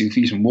stand up on 2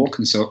 feet and walk.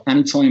 And so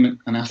anytime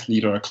an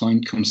athlete or a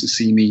client comes to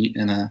see me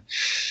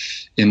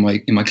in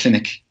my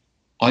clinic,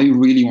 I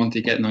really want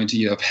to get an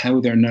idea of how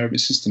their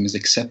nervous system is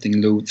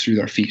accepting load through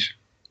their feet,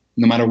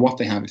 no matter what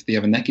they have. If they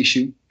have a neck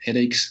issue,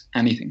 headaches,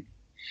 anything.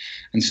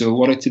 And so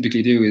what I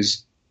typically do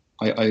is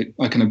I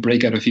kind of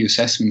break out a few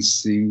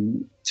assessments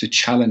to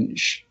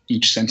challenge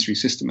each sensory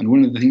system. And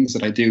one of the things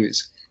that I do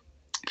is,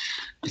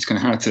 it's kind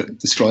of hard to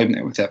describe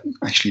now without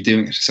actually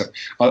doing it. So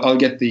I'll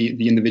get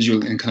the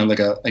individual in kind of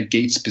like a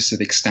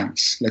gait-specific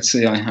stance. Let's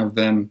say I have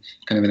them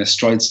kind of in a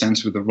stride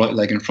stance with the right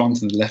leg in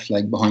front and the left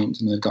leg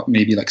behind. And I've got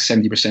maybe like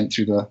 70%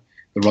 through the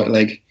right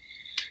leg,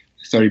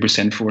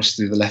 30% force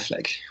through the left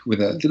leg,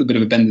 with a little bit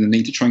of a bend in the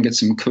knee to try and get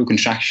some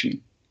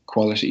co-contraction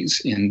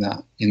qualities in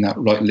that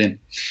right limb.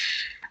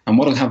 And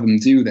what I'll have them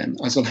do then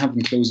is I'll have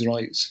them close their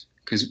eyes,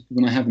 because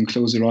when I have them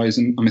close their eyes,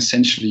 I'm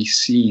essentially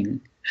seeing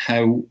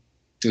how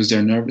does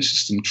their nervous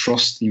system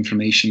trust the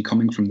information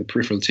coming from the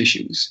peripheral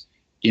tissues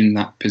in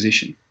that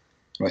position,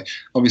 right?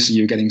 Obviously,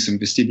 you're getting some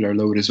vestibular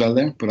load as well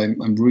there, but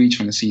I'm really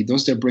trying to see,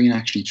 does their brain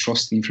actually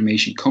trust the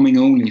information coming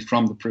only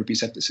from the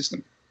proprioceptive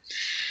system?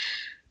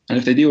 And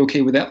if they do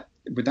okay with that,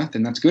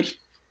 then that's good.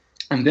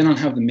 And then I'll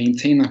have them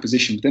maintain that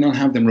position. Then I'll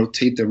have them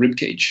rotate their rib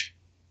cage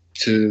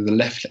to the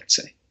left, let's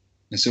say.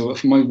 And so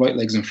if my right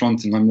leg's in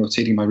front and I'm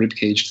rotating my rib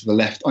cage to the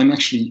left, I'm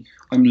lengthening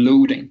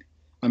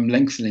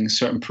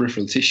certain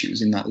peripheral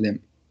tissues in that limb.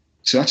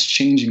 So that's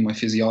changing my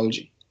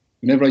physiology.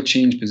 Whenever I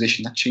change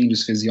position, that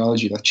changes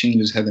physiology. That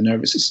changes how the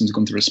nervous system is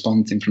going to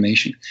respond to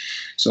information.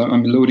 So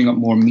I'm loading up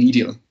more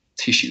medial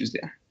tissues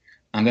there.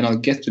 And then I'll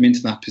get them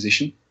into that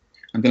position.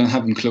 And then I'll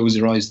have them close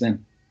their eyes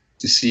then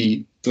to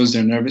see, does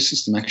their nervous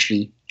system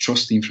actually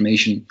trust the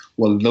information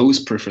while those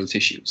peripheral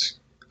tissues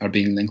are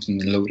being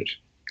lengthened and loaded?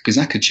 Because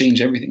that could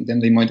change everything. Then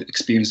they might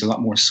experience a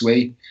lot more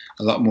sway,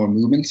 a lot more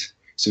movement.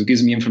 So it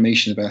gives me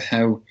information about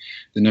how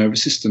the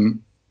nervous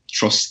system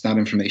trusts that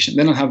information.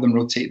 Then I'll have them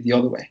rotate the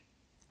other way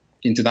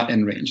into that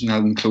end range and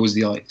have them close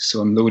the eyes.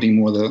 So I'm loading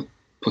more the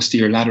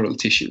posterior lateral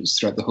tissues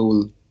throughout the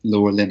whole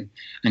lower limb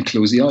and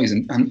close the eyes.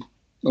 And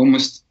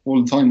almost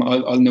all the time,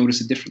 I'll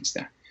notice a difference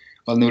there.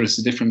 I'll notice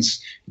the difference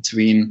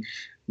between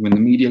when the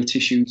medial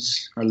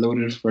tissues are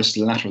loaded versus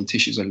the lateral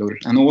tissues are loaded.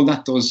 And all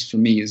that does for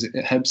me is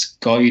it helps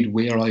guide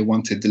where I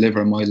want to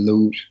deliver my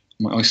load,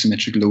 my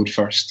isometric load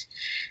first.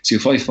 So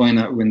if I find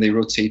that when they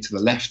rotate to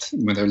the left,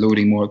 when they're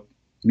loading more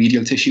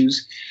medial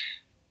tissues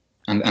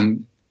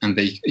and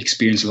they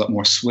experience a lot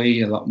more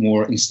sway, a lot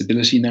more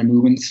instability in their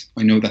movement,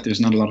 I know that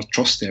there's not a lot of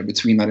trust there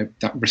between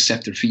that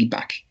receptor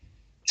feedback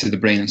to the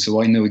brain. And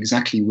so I know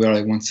exactly where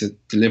I want to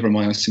deliver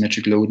my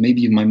isometric load,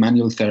 maybe in my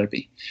manual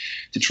therapy,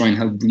 to try and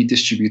help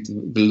redistribute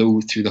the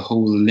load through the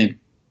whole limb.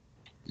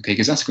 Okay,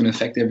 because that's going to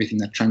affect everything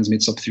that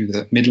transmits up through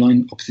the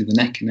midline, up through the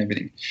neck and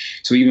everything.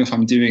 So even if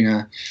I'm doing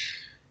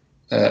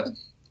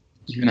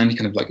even any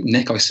kind of like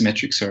neck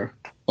isometrics or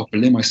upper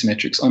limb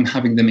isometrics, I'm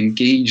having them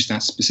engage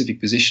that specific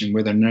position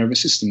where their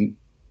nervous system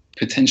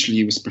potentially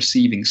it was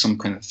perceiving some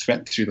kind of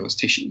threat through those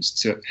tissues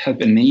to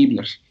help enable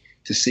it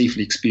to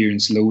safely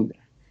experience load there.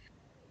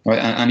 Right?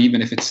 And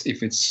even if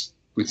it's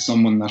with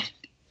someone that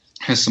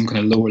has some kind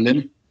of lower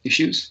limb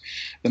issues,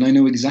 then I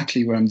know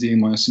exactly where I'm doing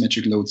my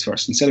isometric loads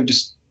first. Instead of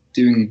just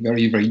doing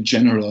very, very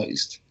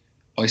generalized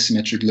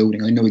isometric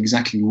loading, I know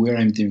exactly where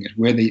I'm doing it,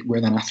 where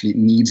that athlete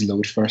needs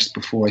load first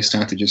before I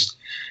start to just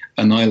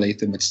annihilate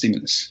them with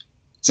stimulus.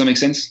 Does that make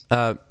sense?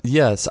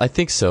 Yes, I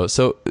think so.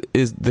 So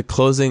is the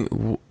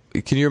closing...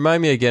 Can you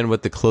remind me again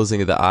what the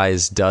closing of the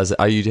eyes does?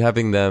 Are you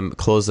having them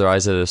close their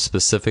eyes at a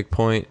specific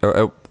point,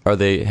 or are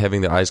they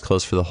having their eyes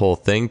closed for the whole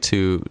thing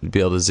to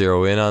be able to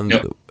zero in on?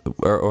 No.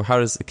 Or how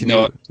does? Can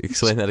you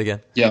explain that again?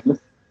 Yeah.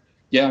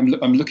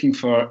 I'm looking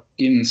for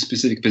in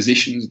specific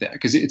positions there,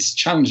 because it's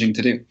challenging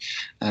to do,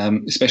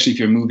 especially if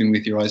you're moving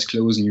with your eyes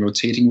closed and you're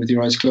rotating with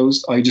your eyes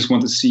closed. I just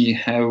want to see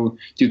how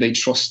do they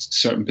trust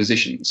certain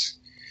positions.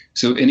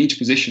 So in each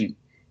position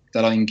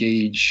that I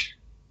engage,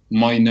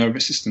 my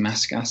nervous system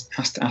has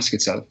to ask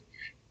itself,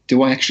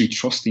 do I actually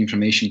trust the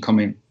information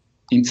coming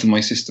into my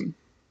system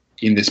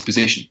in this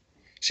position?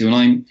 So when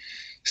I'm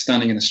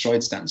standing in a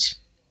stride stance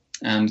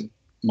and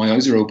my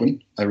eyes are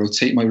open, I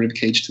rotate my rib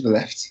cage to the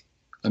left,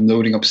 I'm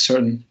loading up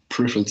certain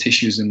peripheral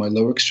tissues in my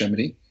lower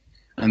extremity,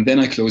 and then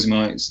I close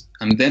my eyes,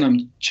 and then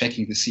I'm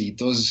checking to see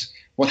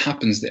what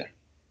happens there.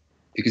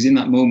 Because in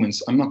that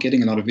moment, I'm not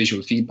getting a lot of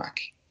visual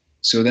feedback.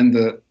 So then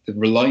the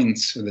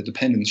reliance or the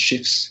dependence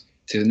shifts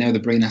to now the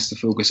brain has to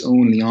focus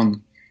only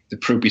on the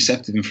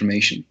proprioceptive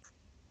information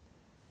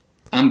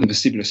and the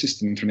vestibular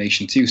system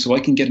information too. So I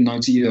can get an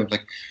idea of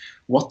like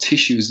what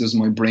peripheral tissues does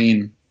my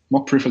brain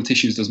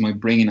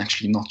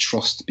actually not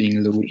trust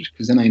being loaded?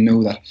 Because then I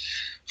know that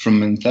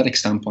from an athletic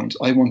standpoint,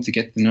 I want to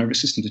get the nervous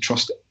system to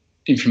trust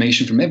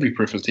information from every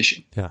peripheral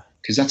tissue. Yeah.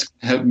 Because that's going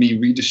to help me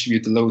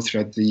redistribute the load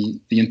throughout the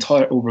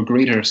entire over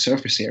greater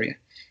surface area,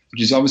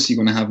 which is obviously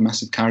going to have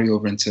massive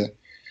carryover into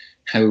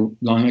how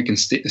long I can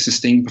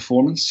sustain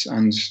performance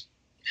and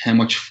how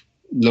much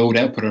load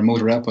output or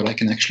motor output I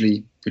can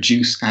actually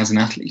produce as an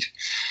athlete.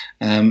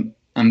 And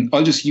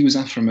I'll just use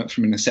that from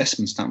an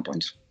assessment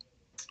standpoint.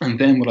 And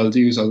then what I'll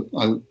do is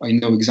I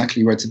know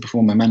exactly where to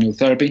perform my manual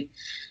therapy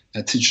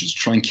to just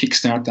try and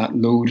kickstart that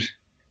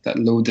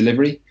load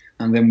delivery,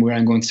 and then where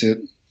I'm going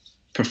to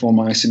perform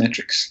my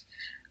isometrics.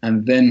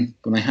 And then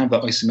when I have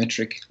that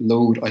isometric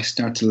load, I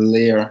start to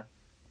layer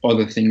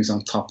other things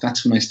on top.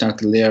 That's when I start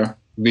to layer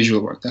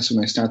visual work. That's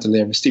when I start to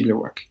layer vestibular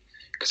work,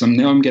 because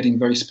I'm getting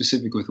very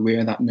specific with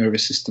where that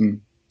nervous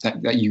system,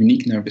 that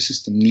unique nervous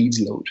system needs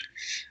load,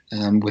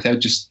 without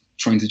just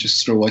trying to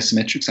just throw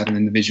isometrics at an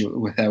individual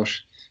without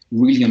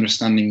really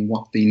understanding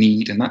what they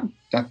need. And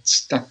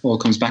that all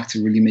comes back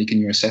to really making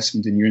your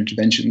assessment and your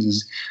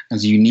interventions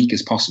as unique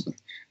as possible,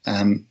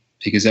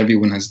 because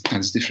everyone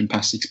has different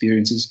past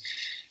experiences,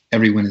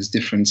 everyone has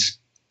different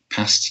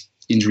past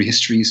injury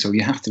history, so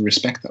you have to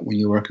respect that when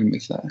you're working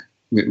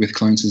with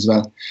clients as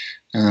well.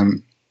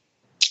 And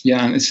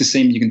it's the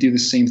same. You can do the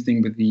same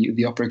thing with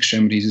the upper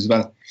extremities as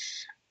well.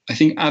 I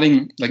think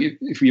adding, like,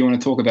 if we want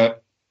to talk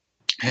about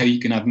how you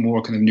can add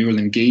more kind of neural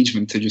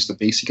engagement to just a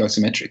basic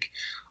isometric,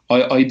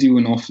 I do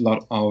an awful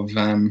lot of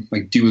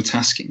like dual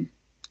tasking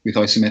with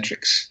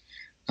isometrics,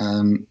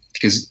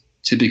 because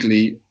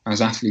typically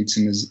as athletes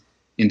and as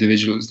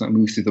individuals that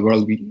move through the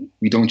world,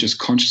 we don't just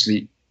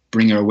consciously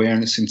bring our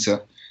awareness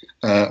into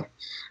kind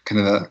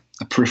of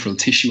a peripheral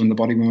tissue in the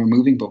body when we're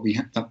moving, but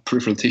that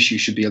peripheral tissue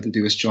should be able to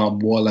do its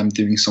job while I'm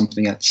doing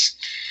something else.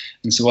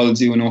 And so I'll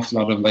do an awful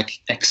lot of like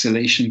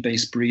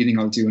exhalation-based breathing.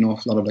 I'll do an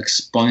awful lot of like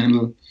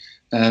spinal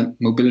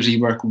mobility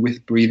work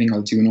with breathing.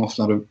 I'll do an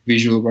awful lot of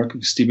visual work,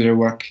 vestibular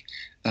work,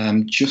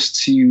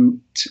 just to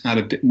add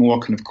a bit more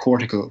kind of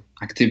cortical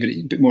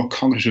activity, a bit more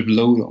cognitive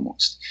load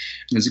almost.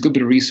 And there's a good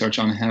bit of research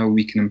on how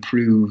we can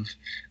improve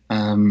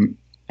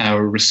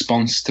our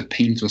response to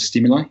painful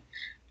stimuli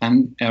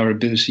and our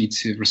ability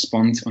to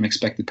respond to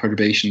unexpected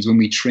perturbations when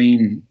we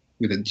train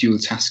with a dual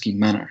tasking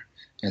manner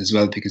as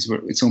well, because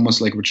it's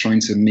almost like we're trying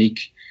to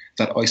make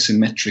that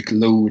isometric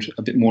load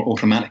a bit more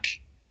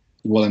automatic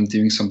while I'm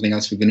doing something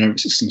else with the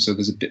nervous system. So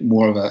there's a bit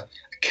more of a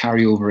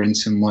carryover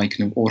into my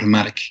kind of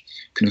automatic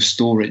kind of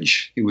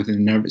storage within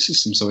the nervous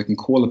system, so I can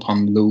call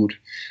upon load,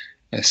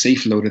 a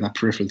safe load in that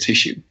peripheral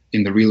tissue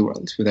in the real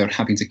world without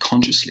having to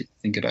consciously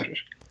think about it,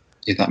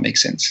 if that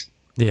makes sense.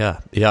 Yeah,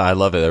 I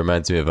love it. It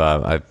reminds me of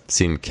I've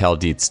seen Cal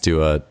Dietz do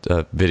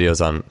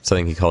videos on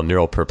something he called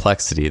neural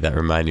perplexity that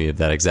remind me of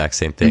that exact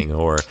same thing.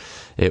 Or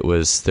there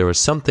was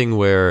something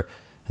where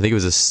I think it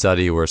was a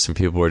study where some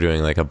people were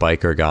doing like a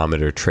bike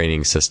ergometer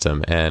training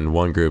system, and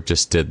one group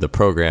just did the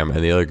program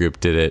and the other group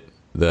did it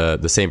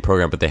the same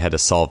program, but they had to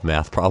solve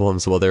math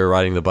problems while they were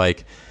riding the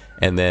bike.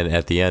 And then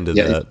at the end of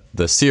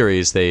the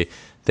series, they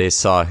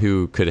saw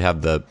who could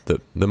have the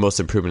most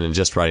improvement in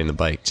just riding the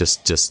bike,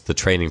 just the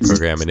training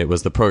program. And it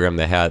was the program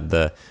that had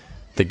the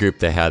group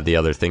that had the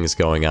other things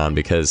going on,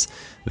 because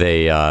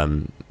they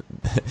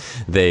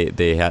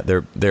they had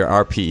their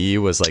RPE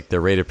was like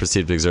their rate of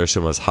perceived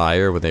exertion was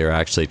higher when they were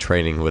actually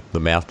training with the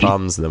math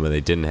problems than when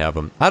they didn't have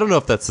them. I don't know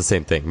if that's the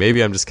same thing.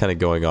 Maybe I'm just kind of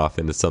going off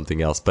into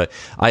something else. But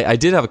I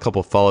did have a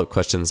couple follow-up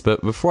questions.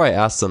 But before I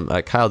ask them,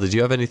 Kyle, did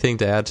you have anything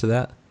to add to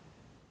that?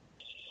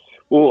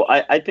 Well,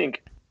 I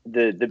think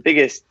the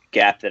biggest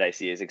gap that I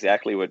see is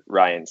exactly what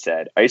Ryan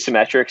said.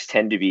 Isometrics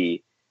tend to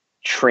be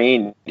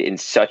trained in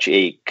such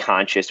a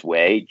conscious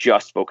way,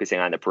 just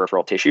focusing on the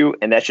peripheral tissue.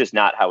 And that's just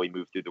not how we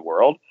move through the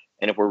world.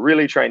 And if we're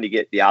really trying to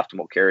get the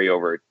optimal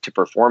carryover to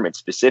performance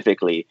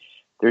specifically,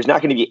 there's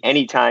not going to be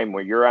any time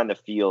where you're on the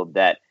field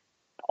that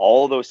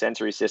all those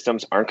sensory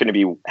systems aren't going to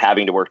be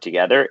having to work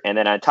together. And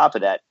then on top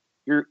of that,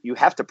 you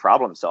have to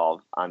problem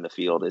solve on the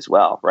field as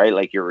well, right?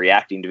 Like you're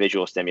reacting to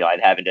visual stimuli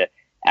and having to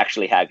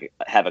actually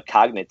have a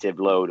cognitive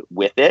load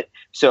with it.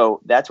 So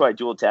that's why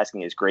dual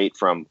tasking is great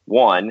from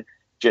one,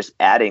 just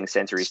adding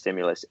sensory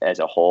stimulus as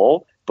a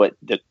whole, but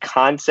the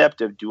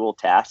concept of dual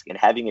task and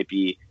having it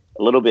be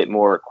a little bit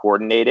more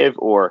coordinative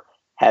or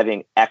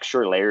having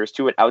extra layers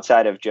to it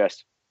outside of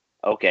just,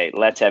 okay,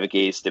 let's have a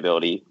gaze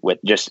stability with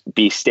just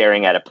be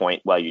staring at a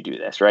point while you do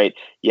this, right?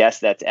 Yes,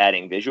 that's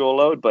adding visual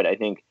load, but I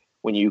think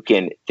when you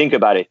can think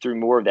about it through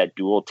more of that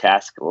dual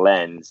task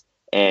lens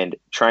and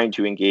trying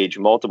to engage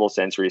multiple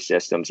sensory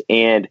systems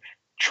and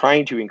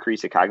trying to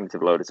increase the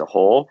cognitive load as a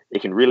whole,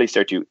 it can really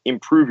start to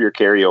improve your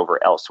carryover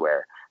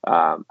elsewhere.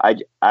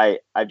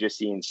 I've just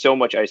seen so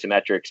much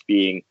isometrics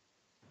being,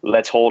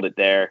 let's hold it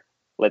there,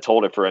 let's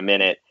hold it for a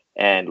minute,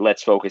 and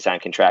let's focus on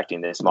contracting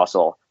this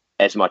muscle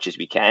as much as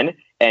we can.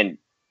 And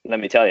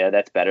let me tell you,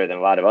 that's better than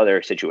a lot of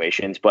other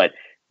situations, but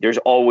there's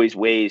always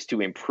ways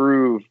to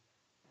improve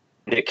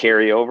the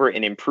carryover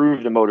and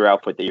improve the motor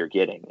output that you're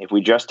getting. If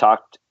we just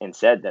talked and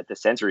said that the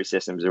sensory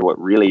systems are what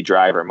really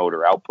drive our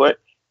motor output,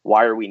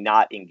 why are we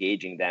not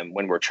engaging them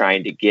when we're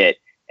trying to get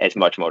as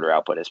much motor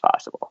output as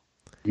possible?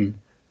 Mm.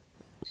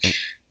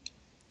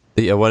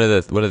 Yeah, one of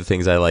the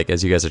things I like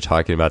as you guys are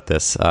talking about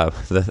this,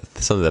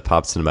 something that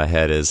pops into my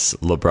head is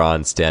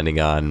LeBron standing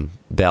on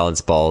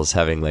balance balls,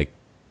 having like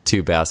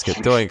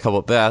throwing a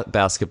couple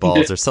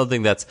basketballs or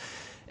something that's,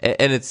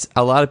 and it's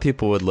a lot of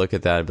people would look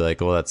at that and be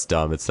like, well, that's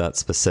dumb. It's not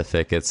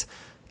specific.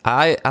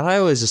 I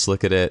always just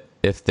look at it.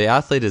 If the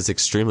athlete is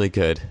extremely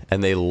good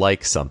and they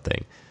like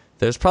something,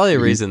 there's probably a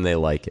reason they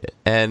like it.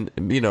 And,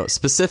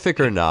 specific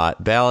or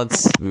not,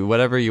 balance,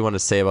 whatever you want to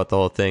say about the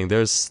whole thing,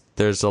 there's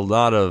a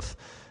lot of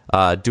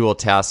dual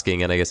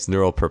tasking and I guess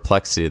neural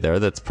perplexity there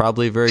that's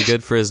probably very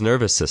good for his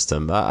nervous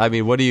system.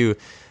 What do you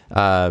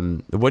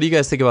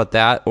guys think about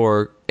that?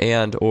 Or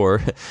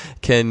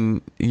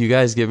can you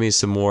guys give me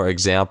some more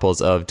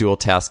examples of dual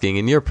tasking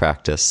in your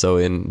practice? So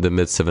in the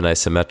midst of an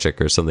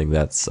isometric or something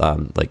that's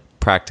like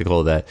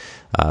practical that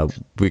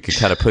we could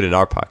kind of put in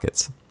our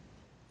pockets.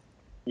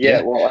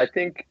 Yeah, well, I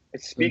think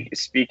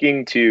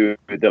speaking to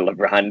the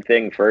LeBron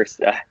thing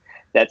first,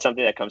 that's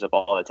something that comes up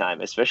all the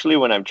time, especially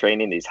when I'm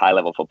training these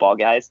high-level football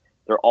guys.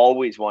 They're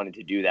always wanting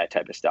to do that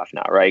type of stuff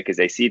now, right? Because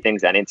they see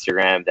things on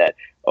Instagram that,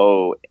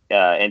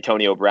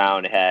 Antonio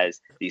Brown has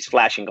these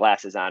flashing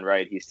glasses on,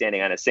 right? He's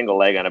standing on a single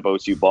leg on a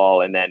BOSU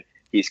ball, and then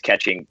he's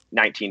catching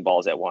 19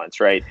 balls at once,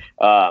 right?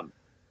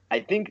 I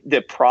think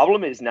the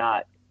problem is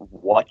not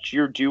what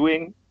you're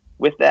doing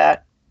with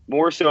that,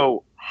 more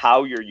so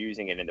how you're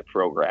using it in the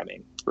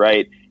programming,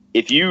 right?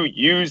 If you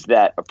use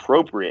that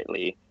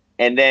appropriately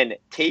and then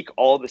take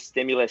all the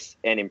stimulus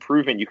and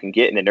improvement you can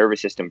get in the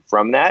nervous system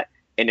from that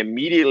and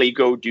immediately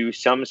go do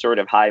some sort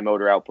of high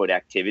motor output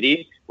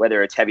activity,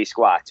 whether it's heavy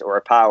squats or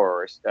a power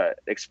or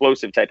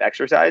explosive type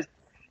exercise,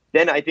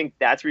 then I think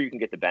that's where you can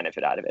get the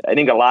benefit out of it. I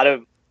think a lot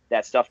of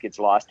that stuff gets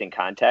lost in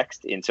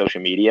context in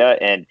social media,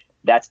 and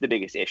that's the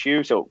biggest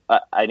issue. So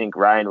I think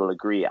Ryan will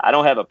agree. I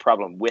don't have a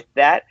problem with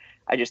that.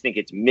 I just think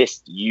it's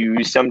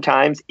misused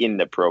sometimes in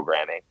the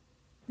programming.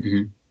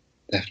 Mm-hmm.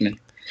 Definitely.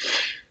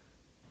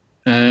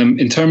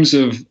 In terms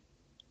of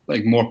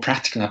like more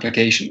practical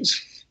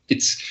applications,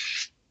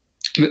 it's,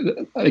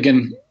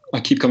 again, I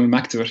keep coming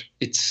back to it.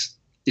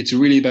 It's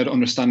really about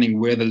understanding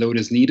where the load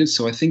is needed.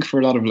 So I think for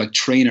a lot of like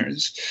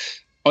trainers,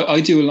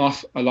 I do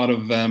a lot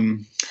of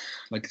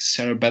like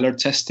cerebellar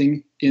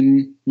testing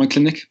in my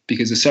clinic,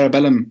 because the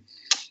cerebellum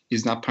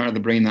is that part of the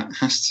brain that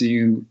has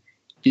to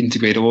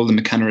integrate all the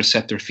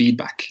mechanoreceptor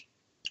feedback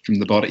from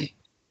the body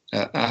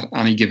at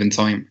any given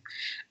time.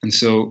 And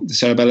so the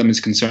cerebellum is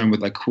concerned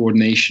with like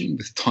coordination,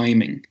 with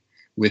timing,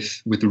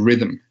 with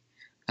rhythm.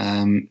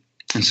 And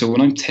so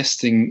when I'm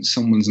testing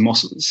someone's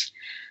muscles,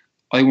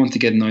 I want to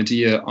get an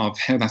idea of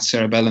how that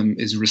cerebellum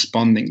is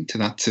responding to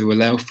that, to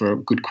allow for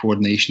good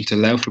coordination, to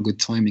allow for good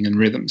timing and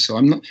rhythm. So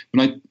I'm not,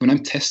 when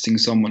I'm testing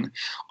someone,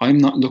 I'm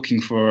not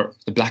looking for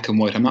the black and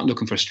white. I'm not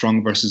looking for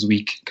strong versus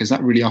weak, because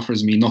that really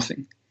offers me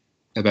nothing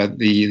about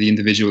the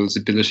individual's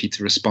ability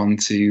to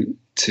respond to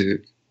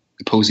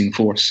opposing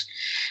force.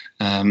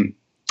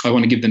 I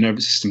want to give the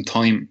nervous system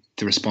time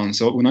to respond.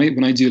 So when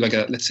I do like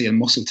let's say a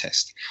muscle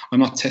test, I'm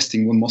not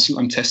testing one muscle.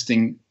 I'm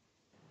testing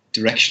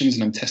directions,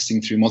 and I'm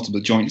testing through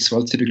multiple joints. So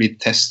I'll typically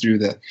test through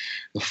the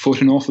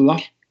foot an awful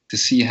lot, to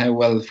see how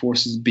well the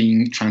force is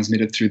being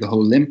transmitted through the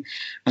whole limb,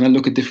 and I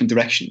look at different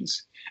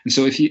directions. And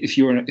so if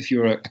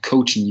you're a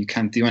coach and you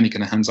can't do any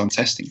kind of hands-on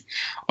testing,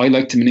 I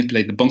like to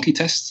manipulate the Bunky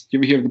test. You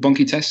ever hear of the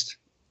Bunky test?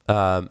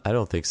 I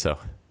don't think so.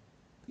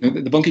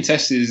 The Bunky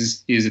test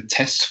is a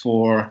test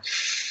for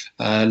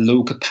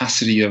low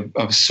capacity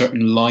of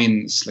certain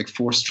lines, like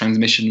force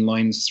transmission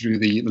lines through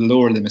the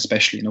lower limb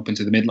especially, and up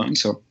into the midline.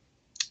 So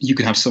you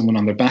could have someone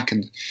on their back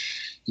and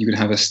you could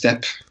have a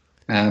step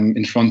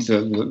in front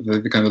of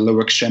the kind of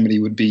lower extremity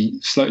would be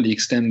slightly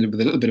extended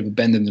with a little bit of a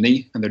bend in the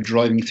knee, and they're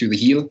driving through the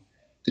heel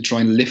to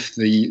try and lift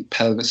the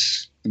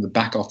pelvis and the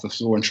back off the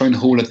floor and try and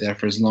hold it there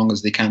for as long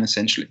as they can,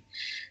 essentially.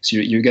 So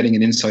you're getting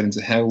an insight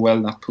into how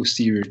well that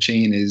posterior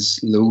chain is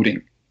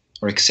loading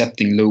or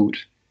accepting load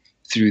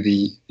through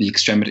the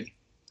extremity.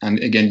 And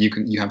again,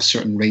 you have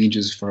certain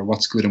ranges for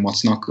what's good and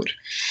what's not good.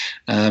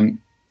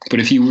 But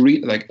if you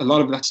like, a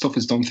lot of that stuff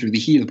is done through the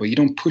heel, but you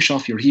don't push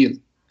off your heel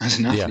as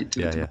an athlete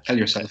to propel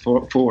yourself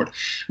forward.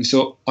 And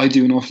so I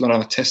do an awful lot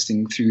of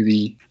testing through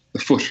the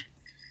foot,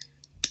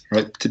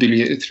 right?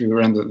 Typically through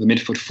around the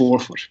midfoot,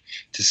 forefoot,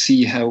 to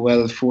see how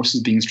well force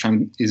is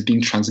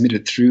being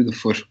transmitted through the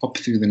foot, up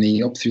through the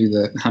knee, up through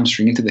the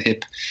hamstring, into the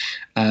hip,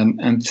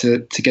 and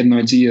to get an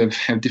idea of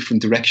how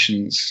different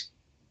directions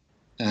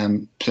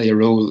play a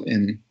role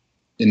in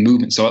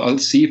movement. So I'll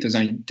see if there's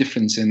any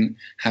difference in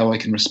how I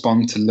can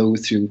respond to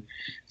load through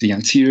the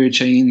anterior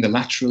chain, the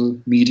lateral,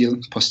 medial,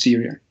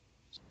 posterior.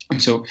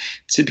 And so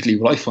typically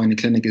what I find in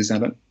clinic is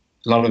that a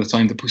lot of the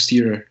time the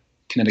posterior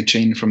kinetic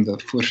chain from the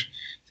foot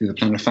through the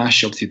plantar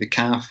fascia, up through the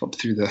calf, up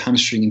through the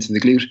hamstring, into the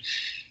glute,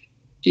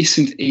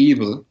 isn't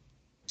able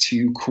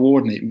to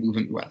coordinate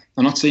movement well.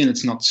 I'm not saying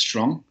it's not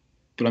strong,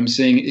 but I'm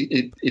saying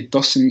it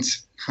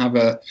doesn't have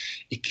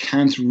it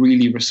can't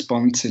really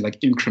respond to like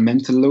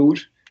incremental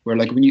load, where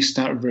like when you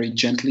start very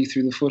gently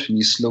through the foot and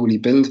you slowly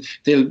build,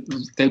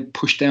 they'll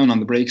push down on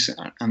the brakes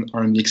or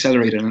on the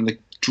accelerator and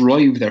like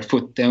drive their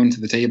foot down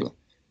to the table.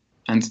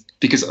 And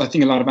because I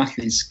think a lot of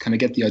athletes kind of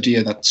get the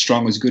idea that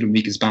strong is good and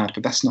weak is bad,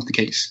 but that's not the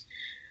case.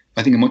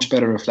 I think a much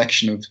better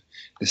reflection of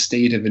the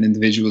state of an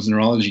individual's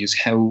neurology is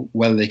how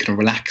well they can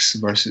relax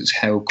versus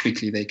how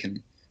quickly they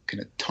can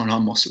kind of turn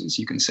on muscles,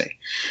 you can say.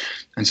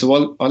 And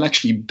so I'll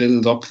actually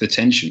build up the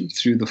tension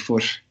through the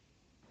foot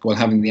while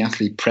having the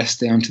athlete press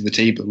down to the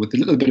table with a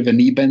little bit of a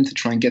knee bend to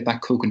try and get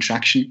that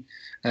co-contraction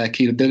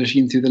capability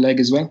into the leg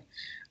as well.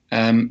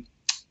 And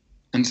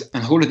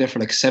hold it there for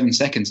like 7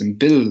 seconds and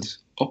build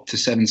up to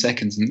 7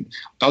 seconds. And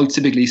I'll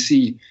typically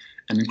see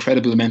an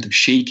incredible amount of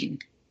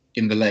shaking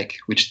in the leg,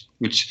 which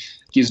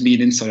gives me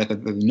an insight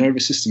that the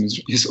nervous system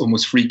is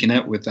almost freaking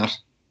out with that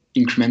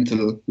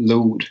incremental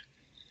load.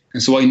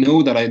 And so I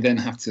know that I then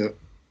have to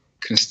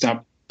kind of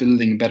start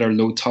building better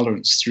load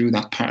tolerance through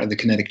that part of the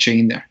kinetic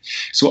chain there.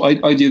 So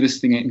I do this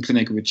thing in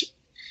clinic, which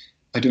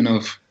I don't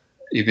know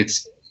if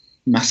it's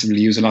massively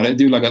used a lot. I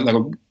do like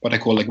what I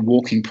call like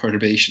walking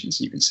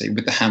perturbations, you can say,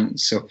 with the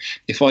hands. So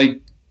if I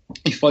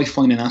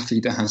find an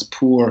athlete that has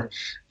poor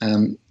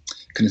kind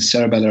of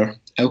cerebellar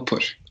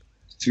output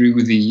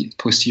through the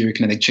posterior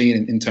kinetic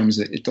chain in terms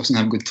of it doesn't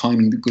have good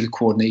timing, good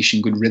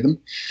coordination, good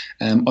rhythm,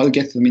 I'll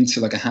get them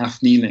into like a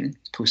half kneeling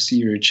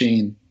posterior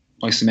chain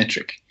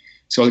isometric.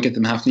 So I'll get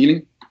them half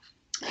kneeling.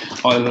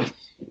 I'm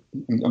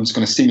just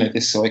going to stimulate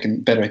this so I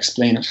can better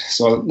explain it.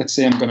 So let's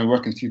say I'm going to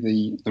work through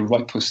the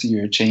right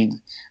posterior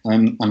chain.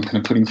 I'm kind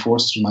of putting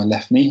force through my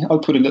left knee. I'll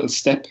put a little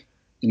step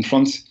in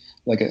front,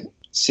 like a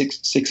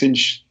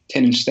 6-inch,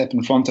 10-inch step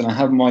in front, and I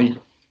have my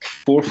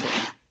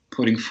forefoot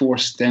putting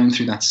force down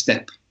through that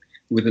step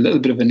with a little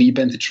bit of a knee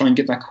bend to try and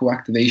get that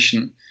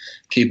co-activation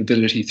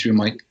capability through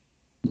my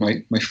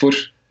foot,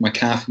 my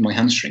calf, and my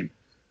hamstring.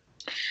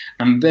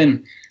 And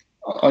then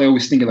I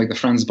always think of like the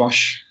Franz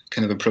Bosch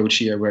kind of approach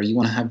here, where you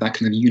want to have that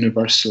kind of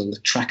universal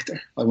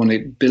tractor. I want to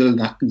build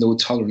that load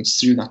tolerance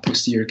through that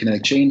posterior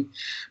kinetic chain,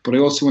 but I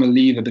also want to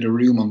leave a bit of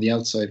room on the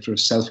outside for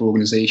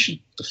self-organization,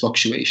 the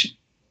fluctuation,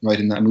 right,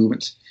 in that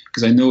movement.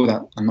 Because I know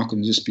that I'm not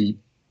going to just be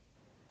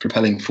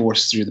propelling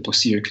force through the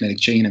posterior kinetic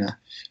chain in a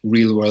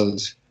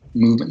real-world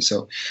movement.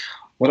 So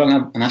what I'll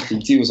have an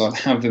athlete do is I'll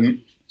have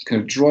them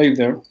kind of drive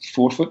their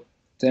forefoot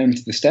down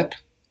to the step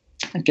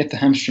and get the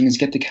hamstrings,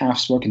 get the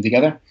calves working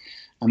together,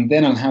 and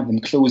then I'll have them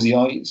close the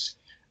eyes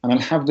and I'll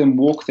have them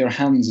walk their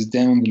hands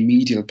down the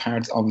medial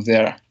part of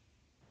their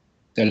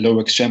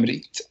lower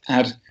extremity to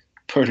add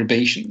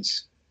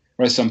perturbations.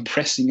 Right, so I'm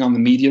pressing on the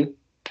medial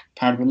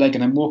part of the leg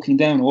and I'm walking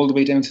down all the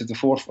way down to the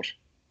forefoot.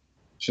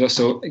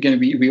 So again,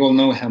 we all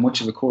know how much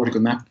of a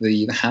cortical map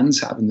the hands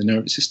have in the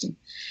nervous system.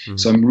 Mm-hmm.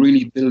 So I'm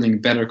really building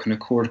better kind of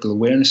cortical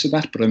awareness of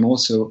that, but I'm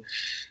also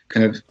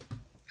kind of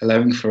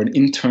allowing for an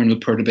internal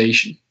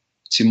perturbation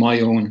to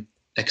my own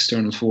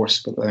external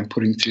force that I'm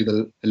putting through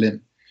the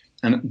limb.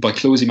 And by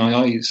closing my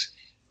eyes,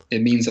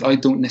 it means that I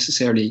don't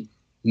necessarily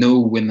know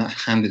when that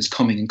hand is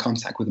coming in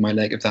contact with my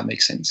leg, if that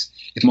makes sense.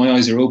 If my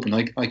eyes are open,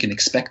 I can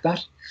expect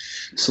that.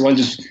 So I'll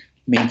just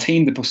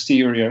maintain the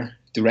posterior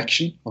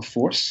direction of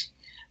force.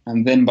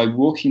 And then by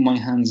walking my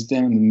hands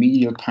down the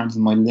medial part of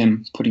my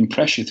limb, putting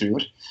pressure through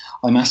it,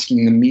 I'm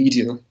asking the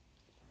medial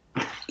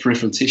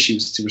peripheral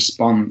tissues to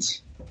respond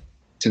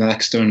to that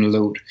external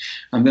load.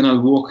 And then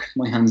I'll walk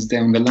my hands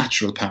down the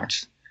lateral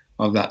part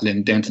of that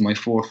limb down to my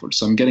forefoot.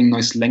 So I'm getting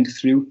nice length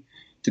through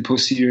the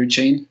posterior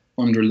chain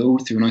under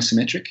load through an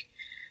isometric.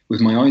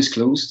 With my eyes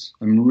closed,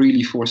 I'm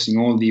really forcing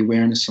all the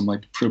awareness on my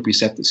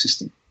proprioceptive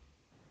system.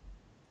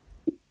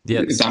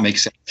 Yeah, if that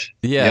makes sense.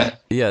 Yeah.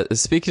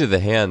 Speaking of the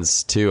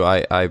hands too,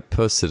 I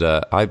posted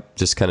I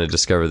just kind of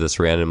discovered this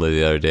randomly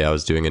the other day. I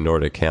was doing a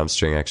Nordic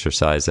hamstring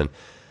exercise, and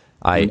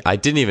I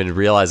didn't even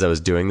realize I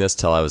was doing this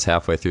till I was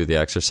halfway through the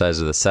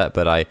exercise of the set,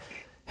 but I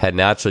had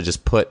naturally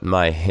just put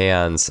my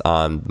hands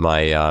on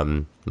my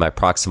my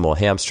proximal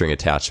hamstring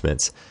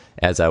attachments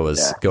as I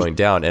was going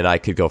down, and I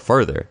could go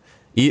further,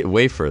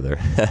 way further.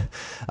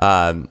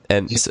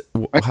 And so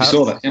I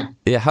saw that.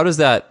 Yeah. How does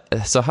that?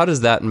 So how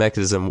does that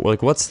mechanism?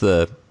 Like, what's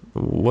the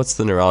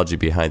neurology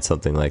behind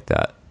something like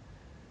that?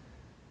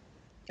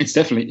 It's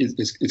definitely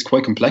it's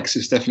quite complex.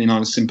 It's definitely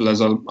not as simple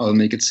as I'll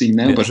make it seem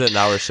now. Yeah, but it's an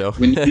hour show.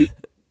 When you,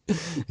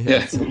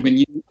 when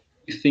you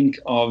think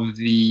of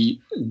the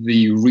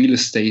real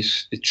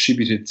estate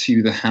attributed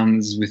to the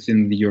hands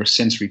within your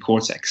sensory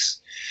cortex,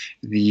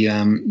 the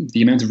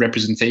amount of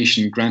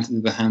representation granted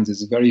to the hands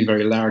is very,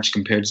 very large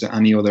compared to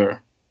any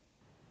other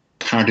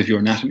part of your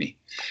anatomy.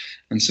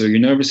 And so your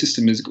nervous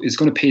system is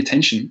going to pay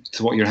attention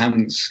to what your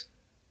hands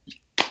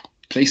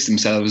place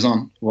themselves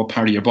on, what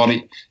part of your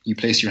body you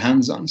place your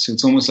hands on. So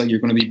it's almost like you're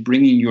going to be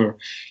bringing your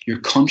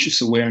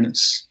conscious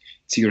awareness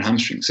to your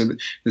hamstring. So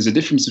there's a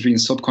difference between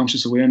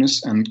subconscious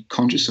awareness and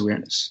conscious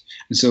awareness.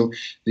 And so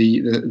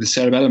the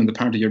cerebellum, the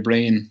part of your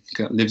brain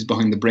that lives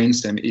behind the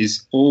brainstem,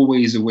 is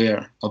always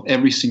aware of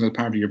every single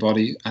part of your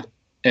body at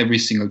every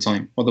single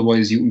time.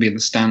 Otherwise, you wouldn't be able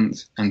to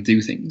stand and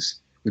do things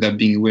without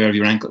being aware of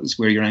your ankles,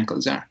 where your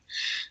ankles are.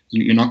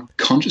 You're not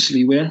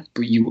consciously aware,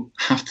 but you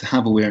have to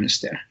have awareness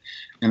there.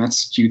 And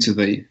that's due to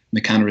the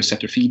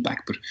mechanoreceptor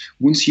feedback. But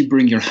once you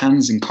bring your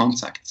hands in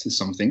contact to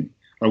something,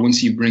 or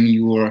once you bring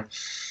your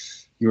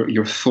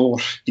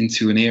thought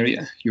into an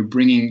area,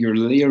 you're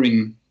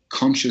layering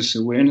conscious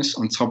awareness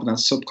on top of that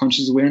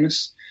subconscious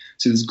awareness.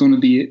 So there's going to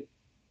be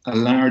a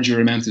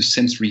larger amount of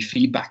sensory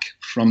feedback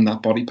from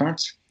that body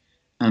part.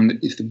 And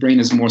if the brain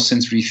has more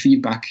sensory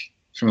feedback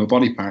from a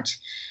body part,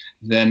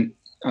 then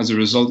as a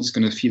result, it's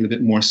going to feel a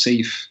bit more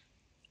safe,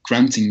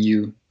 granting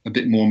you a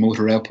bit more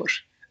motor output,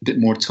 a bit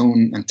more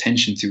tone and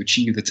tension to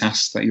achieve the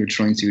tasks that you're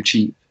trying to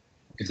achieve,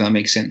 if that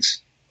makes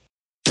sense.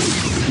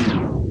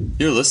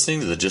 You're listening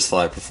to the Just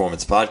Fly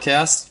Performance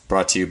Podcast,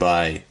 brought to you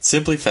by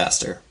Simply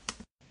Faster.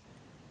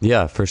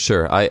 Yeah, for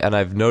sure.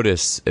 I've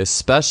noticed,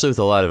 especially with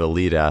a lot of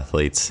elite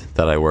athletes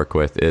that I work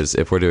with, is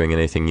if we're doing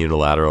anything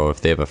unilateral,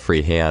 if they have a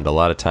free hand, a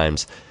lot of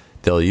times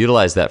they'll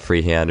utilize that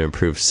free hand to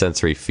improve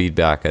sensory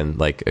feedback in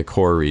like a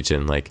core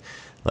region, like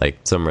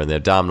somewhere in the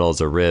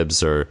abdominals or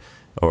ribs or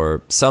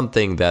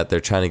something that they're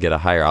trying to get a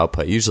higher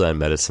output, usually on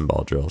medicine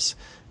ball drills.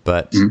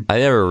 But I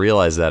never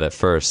realized that at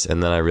first,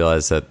 and then I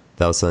realized that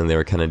was something they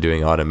were kind of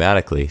doing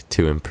automatically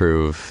to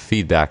improve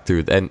feedback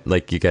through. And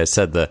like you guys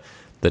said,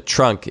 the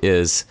trunk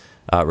is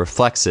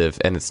reflexive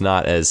and it's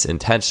not as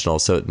intentional,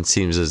 so it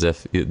seems as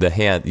if you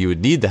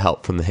would need the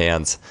help from the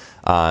hands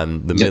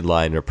on the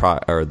midline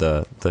or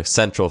the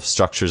central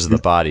structures of the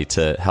body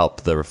to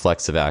help the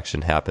reflexive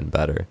action happen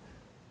better.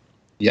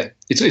 Yeah,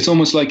 it's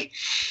almost like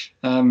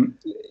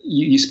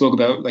you spoke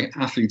about, like,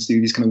 athletes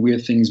do these kind of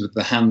weird things with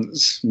the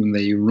hands when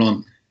they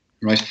run,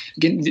 right?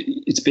 Again,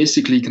 it's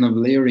basically kind of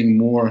layering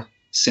more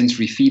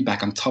sensory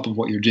feedback on top of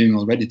what you're doing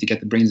already to get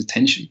the brain's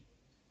attention,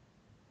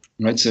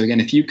 right? So again,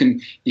 if you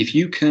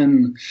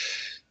can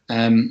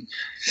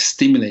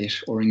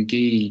stimulate or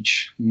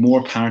engage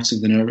more parts of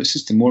the nervous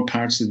system, more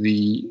parts of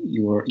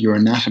your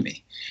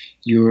anatomy,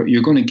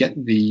 you're going to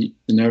get the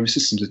nervous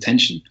system's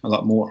attention a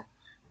lot more.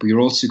 But you're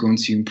also going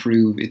to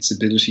improve its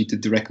ability to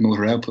direct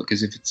motor output,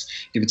 because if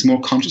it's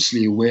more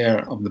consciously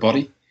aware of the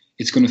body,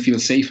 it's going to feel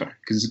safer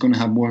because it's going to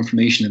have more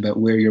information about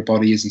where your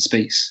body is in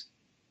space.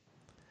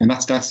 And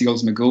that's the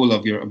ultimate goal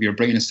of your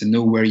brain, is to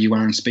know where you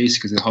are in space,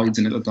 because it hides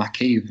in a little black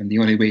cave, and the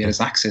only way it has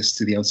access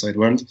to the outside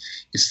world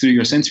is through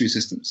your sensory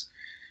systems.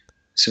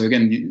 So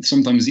again,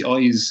 sometimes the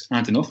eyes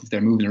aren't enough if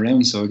they're moving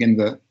around. So again,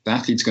 the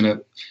athlete's going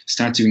to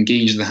start to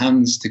engage the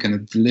hands to kind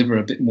of deliver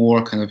a bit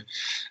more kind of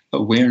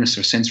awareness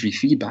or sensory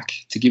feedback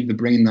to give the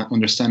brain that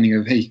understanding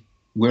of, hey,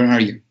 where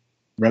are you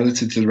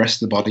relative to the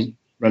rest of the body,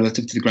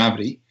 relative to the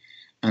gravity,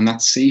 and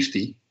that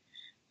safety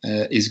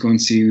is going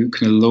to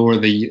kind of lower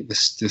the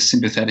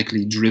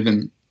sympathetically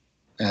driven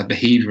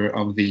behavior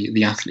of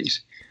the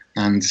athlete,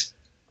 and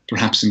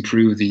perhaps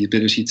improve the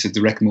ability to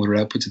direct motor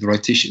output to the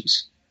right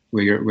tissues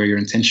where your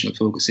intentional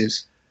focus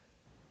is.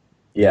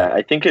 Yeah,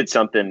 I think it's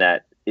something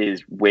that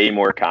is way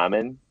more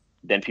common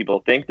than people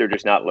think. They're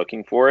just not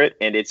looking for it.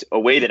 And it's a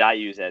way that I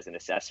use as an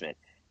assessment.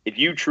 If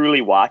you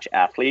truly watch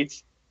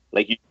athletes,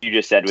 like you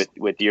just said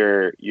with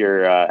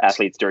your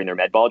athletes during their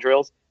med ball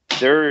drills,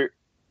 they're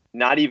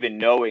not even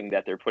knowing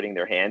that they're putting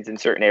their hands in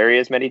certain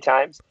areas many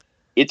times.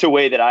 It's a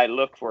way that I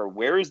look for,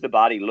 where is the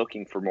body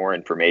looking for more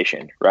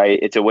information, right?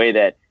 It's a way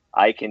that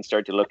I can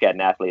start to look at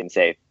an athlete and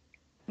say,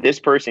 this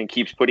person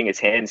keeps putting his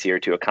hands here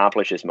to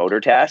accomplish this motor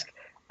task.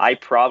 I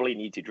probably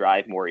need to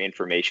drive more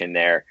information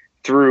there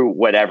through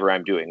whatever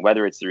I'm doing,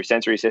 whether it's through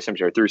sensory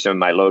systems or through some of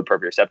my load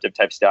proprioceptive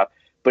type stuff.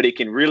 But it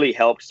can really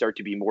help start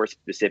to be more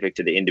specific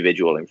to the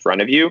individual in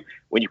front of you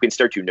when you can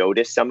start to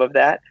notice some of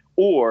that.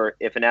 Or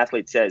if an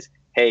athlete says,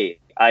 hey,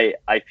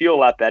 I feel a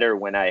lot better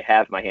when I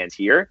have my hands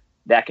here,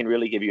 that can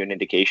really give you an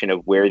indication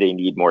of where they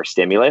need more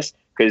stimulus.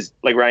 Because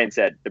like Ryan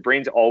said, the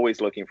brain's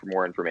always looking for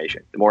more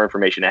information. The more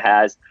information it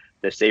has,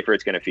 the safer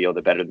it's going to feel,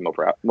 the better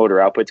the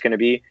motor output's going to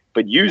be.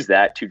 But use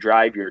that to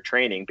drive your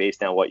training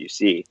based on what you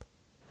see.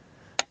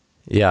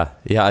 Yeah,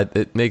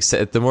 it makes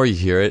sense. The more you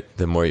hear it,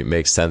 the more it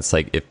makes sense.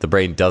 Like if the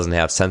brain doesn't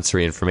have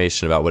sensory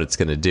information about what it's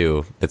going to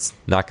do, it's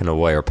not going to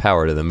wire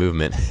power to the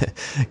movement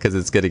because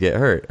it's going to get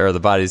hurt, or the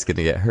body's going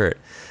to get hurt.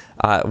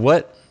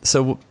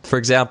 So for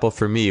example,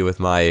 for me with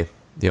my,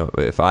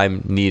 if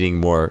I'm needing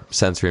more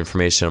sensory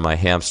information on my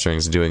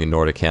hamstrings, doing a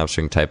Nordic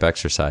hamstring type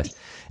exercise,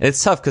 and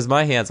it's tough because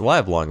my hands, I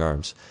have long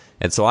arms.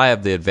 And so I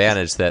have the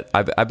advantage that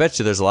I bet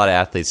you there's a lot of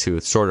athletes who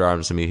with shorter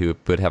arms than me who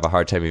would have a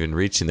hard time even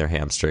reaching their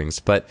hamstrings.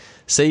 But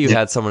say you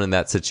had someone in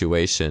that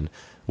situation,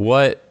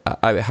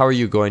 how are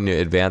you going to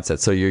advance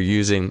that? So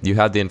you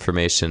have the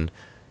information.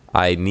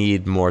 I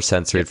need more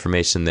sensory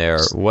information there.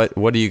 What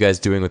are you guys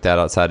doing with that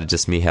outside of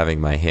just me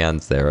having my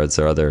hands there? Is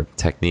there other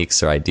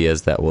techniques or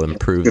ideas that will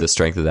improve the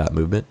strength of that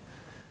movement?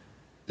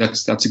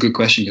 That's a good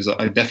question, because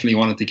I definitely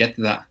wanted to get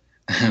to that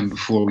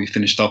before we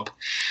finished up.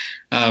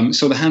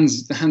 So the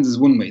hands is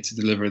one way to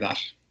deliver that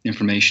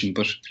information.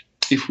 But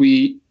if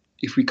we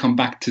come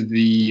back to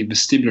the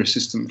vestibular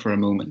system for a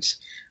moment,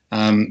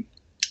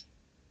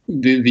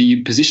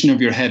 the position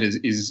of your head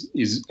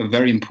is a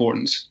very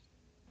important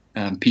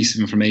piece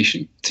of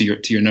information to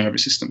your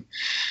nervous system.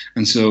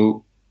 And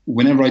so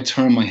whenever I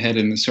turn my head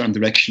in a certain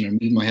direction or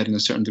move my head in a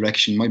certain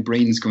direction, my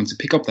brain is going to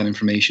pick up that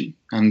information,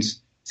 and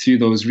through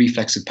those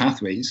reflexive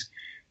pathways,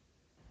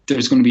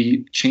 there's going to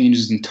be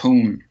changes in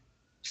tone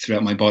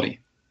throughout my body.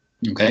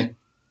 Okay,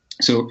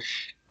 so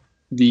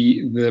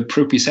the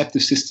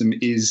proprioceptive system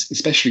is,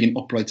 especially in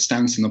upright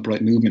stance and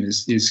upright movement,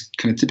 is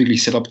kind of typically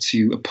set up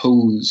to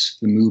oppose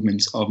the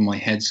movements of my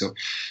head. So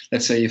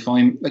let's say if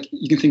I'm, like,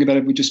 you can think about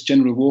it with just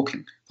general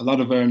walking. A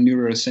lot of our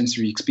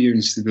neurosensory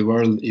experience through the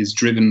world is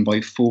driven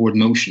by forward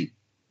motion.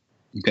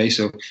 Okay,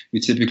 so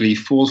we typically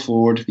fall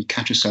forward, we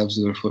catch ourselves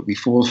with our foot. We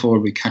fall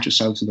forward, we catch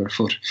ourselves with our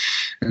foot.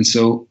 And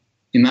so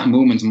in that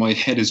moment, my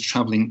head is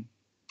traveling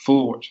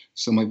forward.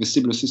 So my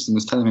vestibular system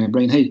is telling my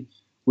brain, hey,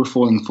 we're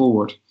falling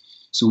forward.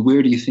 So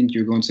where do you think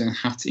you're going to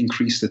have to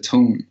increase the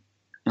tone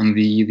and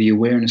the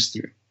awareness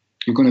through?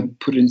 You're going to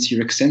put it into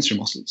your extensor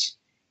muscles,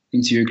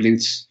 into your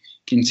glutes,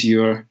 into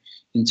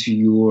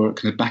your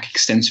kind of back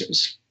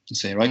extensors, and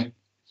say, right?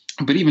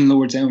 But even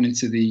lower down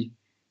into the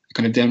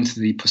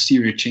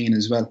posterior chain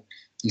as well,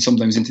 and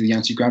sometimes into the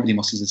anti-gravity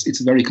muscles.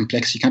 It's very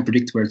complex. You can't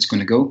predict where it's going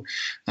to go.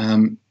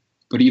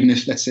 But even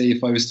if, let's say,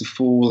 if I was to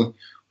fall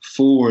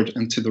forward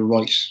and to the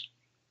right,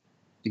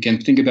 again,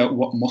 think about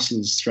what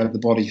muscles throughout the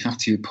body have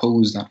to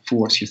oppose that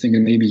force. You're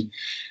thinking maybe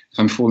if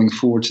I'm falling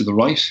forward to the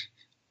right,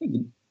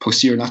 the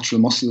posterior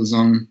lateral muscles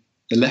on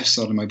the left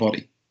side of my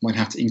body might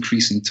have to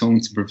increase in tone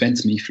to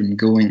prevent me from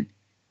going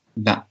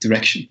that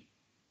direction.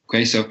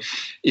 Okay, so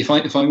if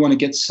I want to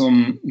get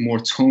some more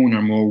tone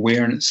or more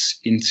awareness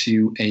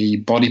into a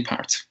body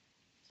part,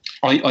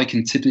 I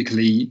can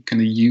typically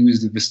kind of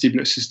use the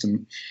vestibular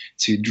system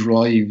to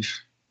drive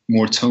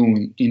more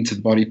tone into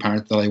the body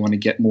part that I want to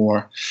get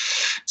more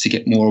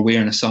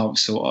awareness of.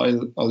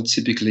 So I'll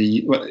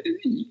typically, well,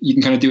 you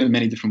can kind of do it in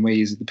many different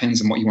ways. It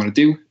depends on what you want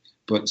to do,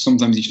 but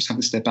sometimes you just have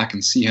to step back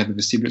and see how the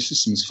vestibular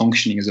system is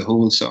functioning as a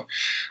whole. So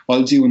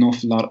I'll do an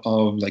awful lot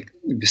of like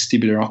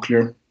vestibular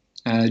ocular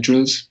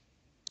drills,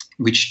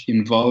 which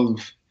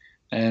involve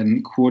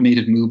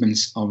coordinated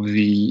movements of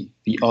the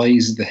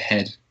eyes, the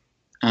head,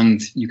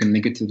 and you can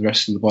link it to the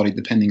rest of the body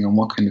depending on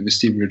what kind of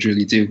vestibular drill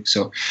you do.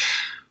 So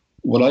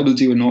what I will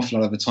do an awful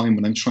lot of the time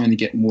when I'm trying to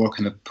get more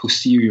kind of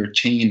posterior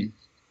chain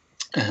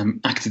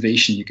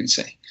activation, you can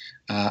say,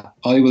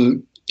 I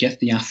will get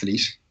the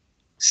athlete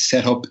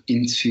set up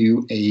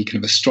into a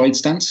kind of a stride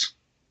stance,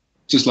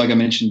 just like I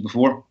mentioned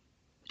before,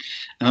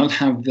 and I'll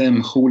have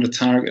them hold a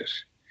target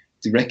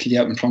directly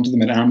out in front of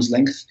them at arm's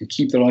length and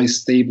keep their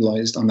eyes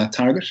stabilized on that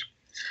target.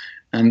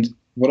 And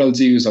what I'll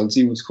do is I'll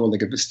do what's called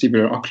like a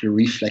vestibular ocular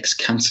reflex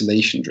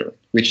cancellation drill,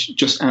 which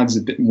just adds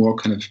a bit more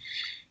kind of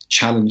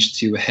challenge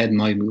to a head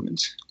and eye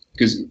movement.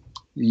 Because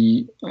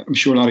I'm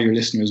sure a lot of your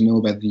listeners know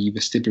about the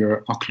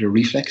vestibular ocular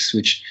reflex,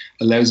 which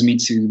allows me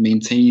to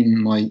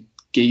maintain my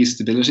gaze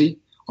stability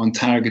on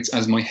targets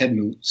as my head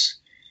moves,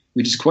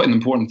 which is quite an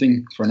important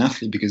thing for an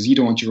athlete because you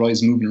don't want your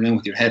eyes moving around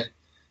with your head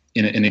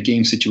in a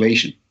game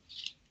situation.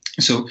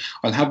 So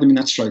I'll have them in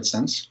that stride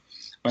stance.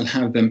 I'll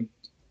have them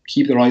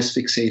keep their eyes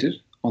fixated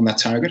on that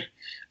target,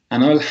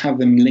 and I'll have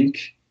them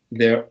link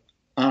their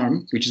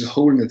arm, which is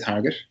holding the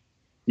target,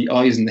 the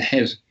eyes and the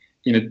head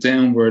in a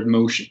downward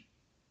motion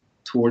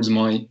towards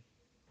my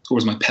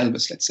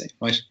pelvis, let's say,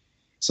 right?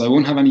 So I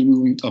won't have any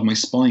movement of my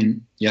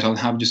spine, yet I'll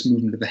have just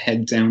movement of the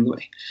head down the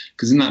way.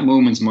 Because in that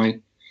moment, my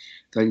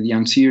the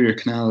anterior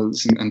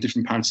canals and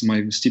different parts of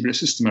my vestibular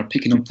system are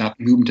picking up that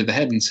movement of the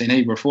head and saying,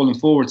 hey, we're falling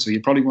forward, so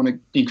you probably want to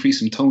increase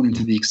some tone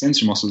into the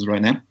extensor muscles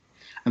right now.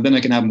 And then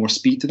I can add more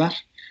speed to that,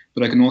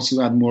 but I can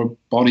also add more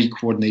body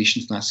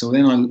coordination to that. So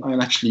then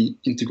I'll actually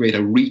integrate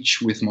a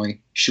reach with my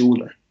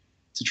shoulder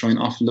to try and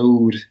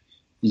offload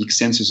the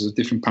extensors of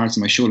different parts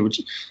of my shoulder,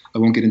 which I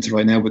won't get into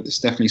right now, but it's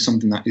definitely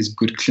something that is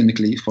good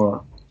clinically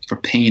for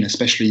pain,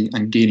 especially,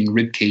 and gaining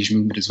rib cage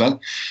movement as well.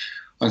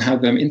 I'll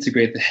have them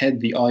integrate the head,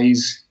 the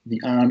eyes,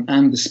 the arm,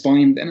 and the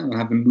spine. Then I'll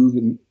have them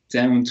moving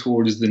down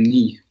towards the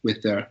knee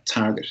with their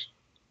target,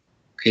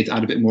 okay, to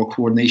add a bit more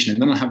coordination.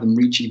 And then I'll have them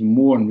reach even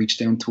more and reach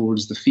down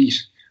towards the feet,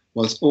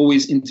 whilst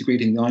always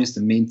integrating the eyes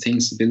to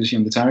maintain stability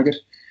on the target.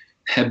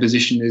 Head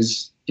position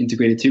is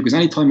integrated too, because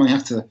anytime I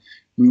have to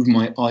move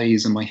my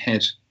eyes and my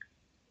head,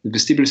 the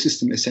vestibular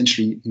system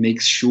essentially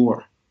makes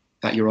sure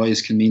that your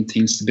eyes can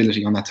maintain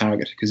stability on that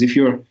target. Because if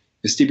your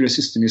vestibular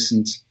system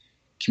isn't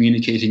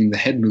communicating the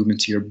head movement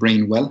to your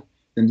brain well,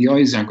 then the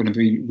eyes aren't going to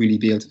really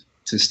be able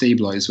to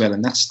stabilize well,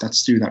 and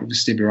that's through that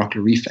vestibular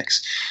ocular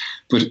reflex.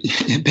 But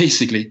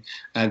basically,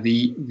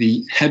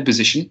 the head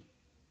position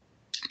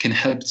can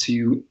help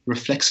to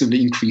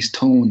reflexively increase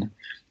tone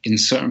in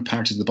certain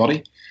parts of the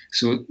body.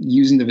 So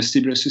using the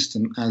vestibular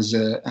system as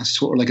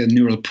sort of like a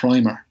neural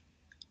primer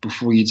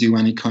before you do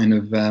any kind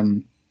of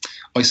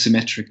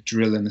isometric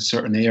drill in a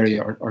certain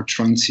area, or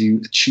trying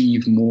to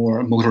achieve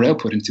more motor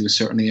output into a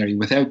certain area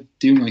without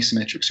doing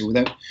isometrics or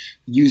without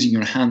using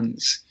your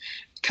hands,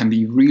 can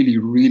be really,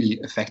 really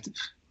effective,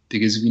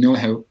 because we know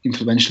how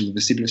influential the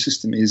vestibular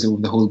system is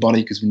over the whole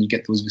body, because when you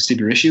get those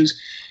vestibular issues,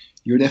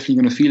 you're definitely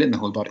going to feel it in the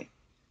whole body.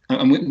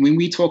 And when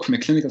we talk from a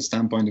clinical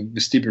standpoint of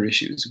vestibular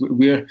issues,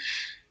 we're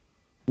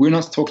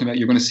not talking about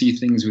you're going to see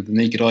things with the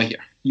naked eye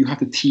here. You have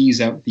to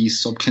tease out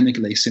these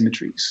subclinical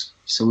asymmetries.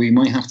 So we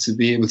might have to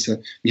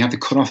we have to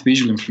cut off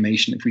visual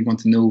information if we want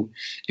to know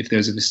if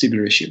there's a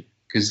vestibular issue,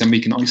 because then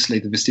we can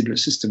isolate the vestibular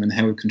system and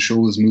how it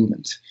controls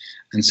movement.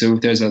 And so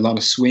if there's a lot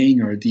of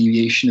swaying or a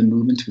deviation in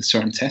movement with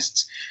certain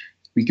tests,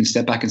 we can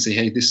step back and say,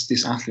 hey,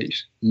 this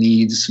athlete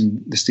needs some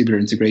vestibular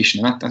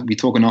integration. And we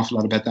talk an awful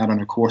lot about that on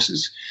our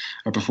courses,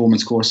 our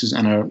performance courses,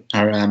 and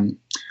our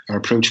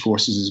approach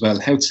courses as well,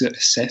 how to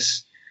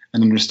assess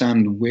and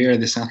understand where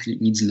this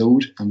athlete needs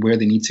load and where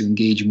they need to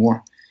engage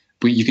more.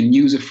 But you can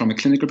use it from a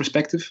clinical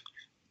perspective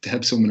to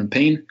help someone in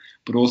pain,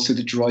 but also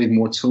to drive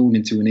more tone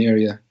into an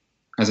area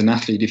as an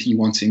athlete if you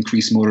want to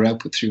increase motor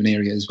output through an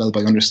area as well,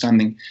 by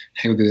understanding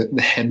how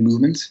the head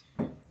movement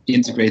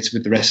integrates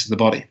with the rest of the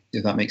body,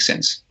 if that makes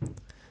sense.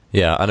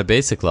 Yeah, on a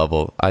basic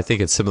level, I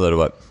think it's similar to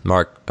what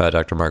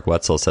Dr. Mark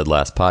Wetzel said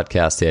last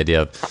podcast, the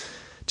idea of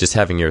just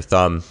having your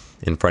thumb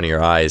in front of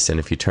your eyes, and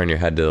if you turn your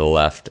head to the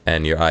left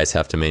and your eyes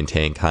have to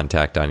maintain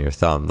contact on your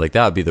thumb, like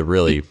that would be the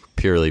really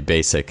purely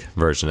basic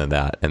version of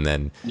that. And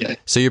then,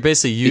 so you're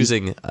basically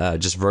using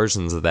just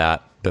versions of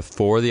that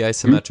before the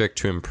isometric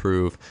to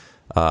improve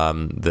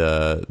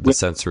the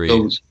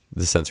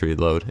sensory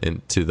load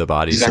into the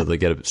body, so they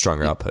get a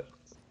stronger output.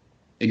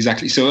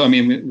 Exactly. So I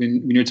mean,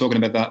 when you're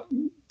talking about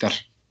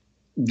that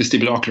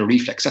vestibular ocular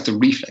reflex, that's a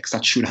reflex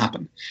that should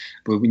happen.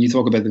 But when you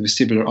talk about the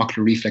vestibular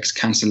ocular reflex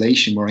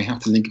cancellation, where I have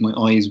to link my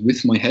eyes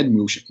with my head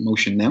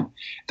motion now,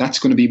 that's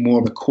going to be more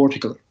of a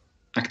cortical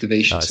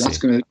activation. So that's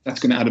going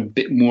to add a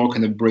bit more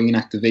kind of brain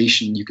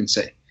activation, you can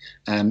say,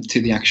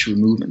 to the actual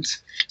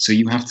movement. So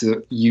you have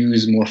to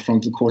use more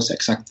frontal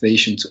cortex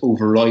activation to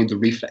override the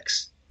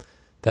reflex,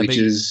 which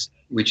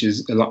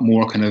is a lot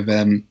more kind of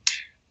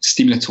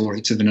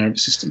stimulatory to the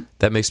nervous system.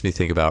 That makes me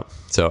think about,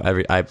 so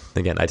I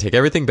take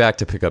everything back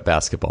to pick up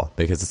basketball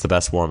because it's the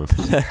best warm-up.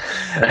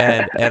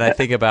 and I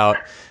think about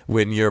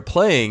when you're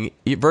playing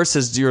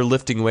versus you're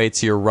lifting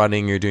weights, you're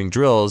running, you're doing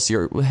drills,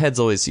 your eyes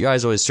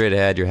always straight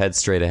ahead, your head's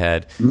straight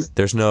ahead.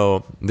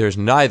 Mm-hmm. There's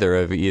neither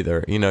of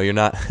either. You're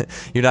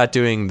not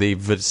doing the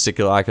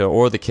vestibular ocular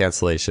or the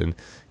cancellation.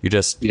 You're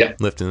just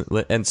lifting.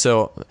 And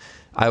so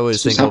I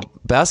always think, well,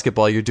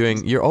 basketball,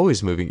 you're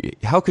always moving.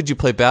 How could you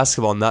play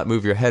basketball and not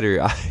move your head or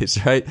your eyes,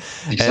 right?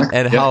 Exactly.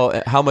 And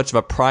how much of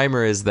a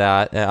primer is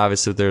that? And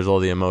obviously, there's all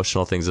the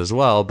emotional things as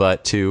well,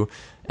 but to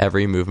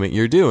every movement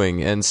you're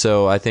doing. And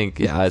so I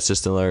think, it's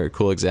just another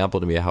cool example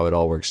to me of how it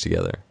all works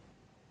together.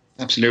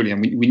 Absolutely.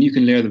 And when you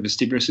can layer the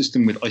vestibular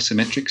system with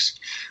isometrics,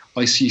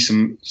 I see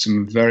some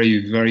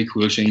very, very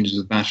cool changes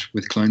with that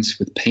with clients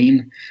with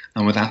pain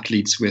and with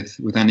athletes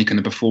with any kind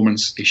of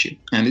performance issue.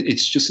 And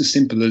it's just as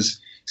simple as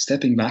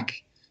stepping back,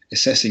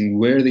 assessing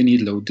where they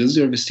need load. Does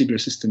their vestibular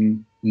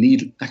system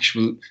need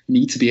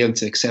to be able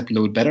to accept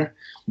load better?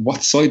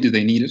 What side do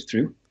they need it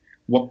through?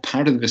 What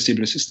part of the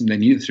vestibular system they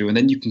need it through? And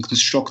then you can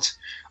construct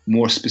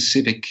more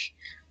specific,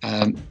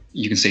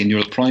 you can say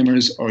neural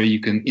primers, or you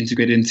can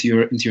integrate it into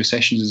your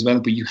sessions as well.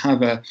 But you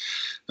have a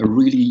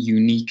really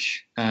unique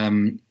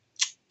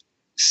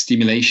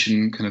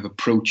stimulation kind of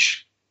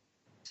approach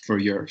for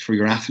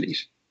your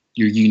athlete.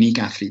 Your unique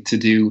athlete to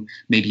do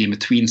maybe in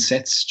between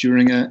sets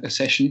during a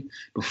session,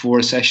 before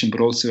a session,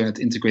 but also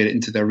to integrate it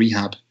into their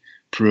rehab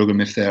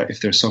program if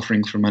they're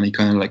suffering from any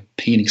kind of like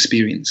pain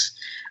experience.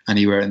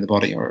 anywhere in the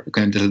body, or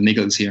kind of little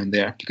niggles here and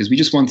there, because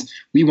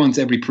we want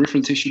every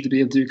peripheral tissue to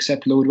be able to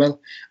accept load well,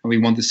 and we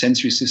want the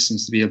sensory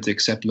systems to be able to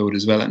accept load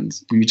as well,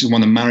 and we just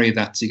want to marry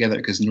that together,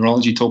 because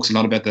neurology talks a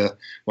lot about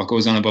what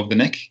goes on above the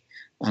neck,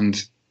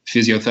 and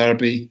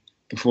physiotherapy,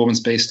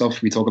 performance-based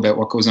stuff, we talk about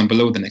what goes on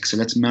below the neck. So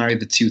let's marry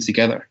the two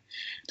together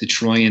to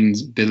try and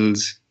build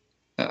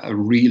a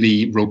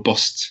really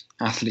robust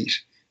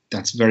athlete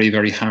that's very,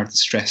 very hard to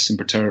stress and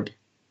perturb.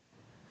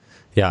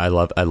 Yeah, I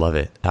love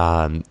it.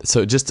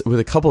 So just with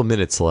a couple of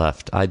minutes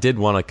left, I did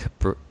want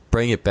to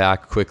bring it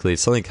back quickly.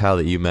 Something, Kyle,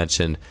 that you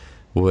mentioned,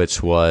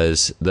 which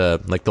was the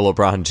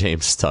LeBron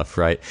James stuff,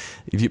 right?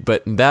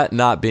 But that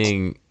not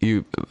being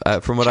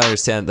from what I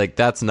understand, like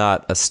that's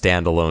not a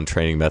standalone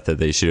training method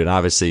that you should do. And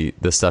obviously,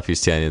 the stuff you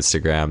see on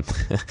Instagram,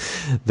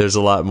 there's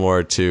a lot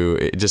more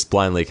to just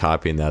blindly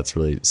copying. That's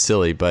really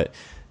silly. But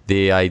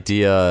the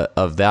idea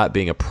of that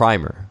being a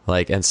primer,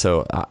 and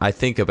so I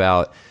think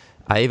about.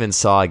 I even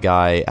saw a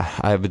guy,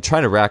 I've been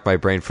trying to rack my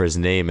brain for his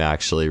name,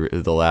 actually,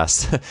 the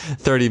last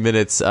 30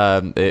 minutes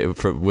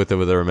with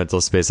the mental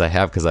space I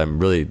have, because I'm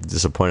really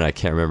disappointed I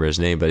can't remember his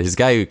name. But he's a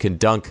guy who can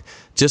dunk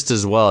just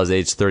as well as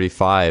age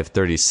 35,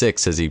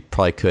 36 as he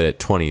probably could at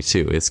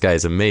 22. This guy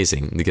is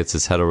amazing. He gets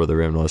his head over the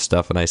rim and all this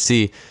stuff. And I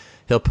see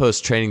he'll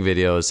post training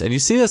videos. And you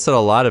see this at a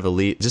lot of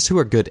elite, just who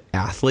are good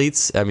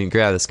athletes. I mean,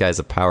 granted, this guy's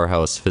a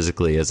powerhouse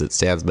physically as it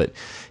stands, but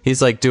he's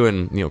like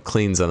doing,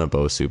 cleans on a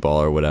Bosu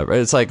ball or whatever.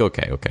 It's like,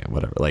 okay,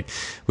 whatever. Like,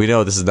 we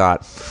know this is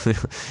not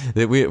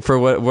for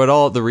what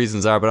all the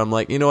reasons are, but I'm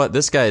like, you know what?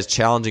 This guy is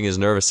challenging his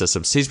nervous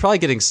system. So he's probably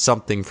getting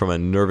something from a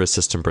nervous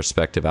system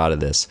perspective out of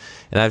this.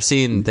 And I've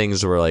seen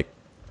things where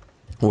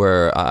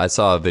I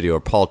saw a video where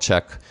Paul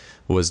Chek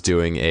was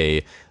doing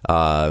a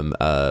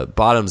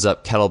bottoms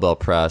up kettlebell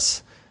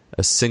press,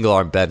 a single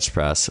arm bench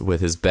press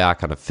with his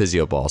back on a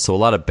physio ball. So a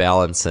lot of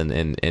balance.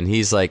 And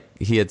he's like,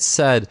 he had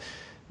said,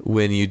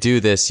 when you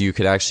do this, you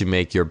could actually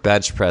make your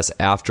bench press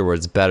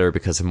afterwards better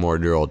because of more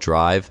neural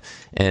drive.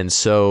 And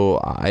so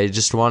I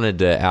just wanted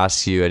to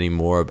ask you any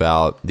more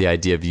about the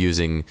idea of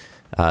using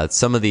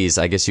some of these,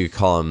 I guess you could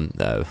call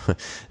them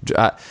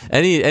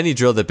any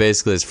drill that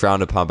basically is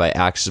frowned upon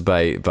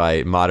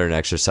by modern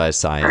exercise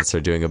science,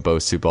 or doing a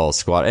Bosu ball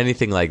squat,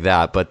 anything like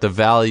that. But the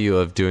value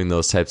of doing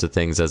those types of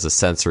things as a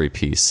sensory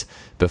piece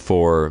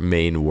before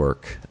main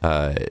work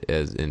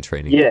in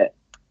training.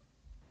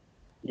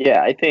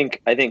 Yeah, I think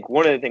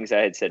one of the things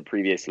I had said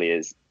previously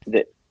is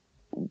that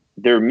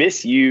they're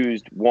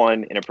misused,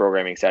 one, in a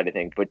programming side of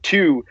things, but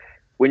two,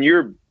 when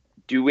you're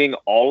doing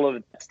all of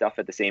that stuff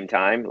at the same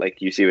time,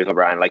 like you see with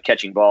LeBron, like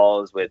catching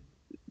balls with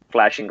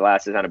flashing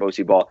glasses on a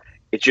Bosu ball,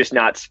 it's just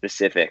not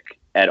specific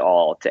at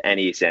all to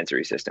any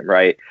sensory system,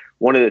 right?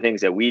 One of the things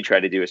that we try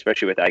to do,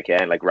 especially with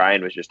IKN, like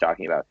Ryan was just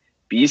talking about,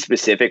 be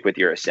specific with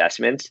your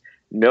assessments.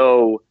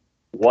 Know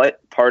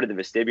what part of the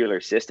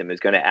vestibular system is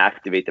going to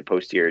activate the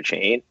posterior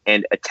chain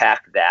and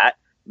attack that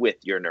with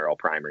your neural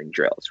priming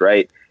drills,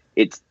 right?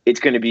 It's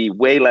going to be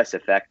way less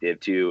effective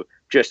to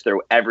just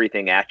throw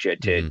everything at you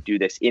to do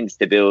this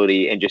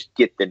instability and just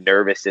get the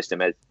nervous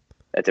system, as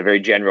that's a very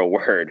general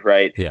word,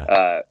 right?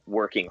 Yeah.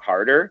 Working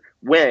harder,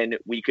 when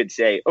we could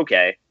say,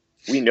 okay,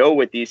 we know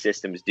what these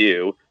systems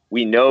do.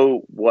 We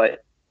know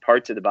what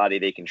parts of the body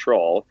they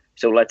control.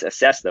 So let's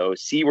assess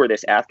those, see where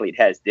this athlete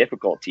has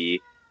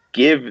difficulty,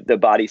 give the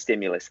body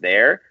stimulus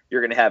there.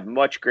 You're going to have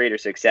much greater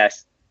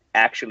success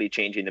actually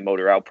changing the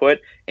motor output,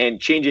 and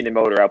changing the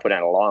motor output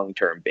on a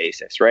long-term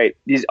basis, right?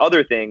 These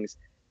other things,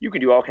 you can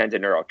do all kinds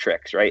of neural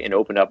tricks, right? And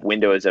open up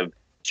windows of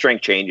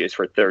strength changes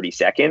for 30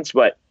 seconds.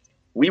 But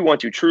we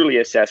want to truly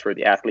assess where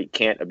the athlete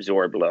can't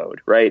absorb load,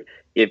 right?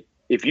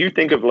 If you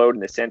think of load in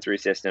the sensory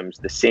systems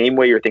the same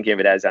way you're thinking of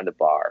it as on the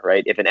bar,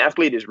 right? If an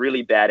athlete is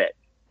really bad at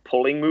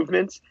pulling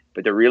movements,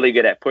 but they're really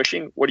good at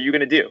pushing, what are you going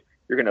to do?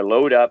 You're going to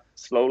load up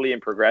slowly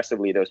and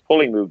progressively those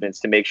pulling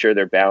movements to make sure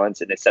they're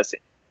balanced and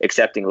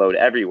accepting load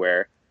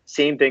everywhere.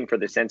 Same thing for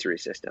the sensory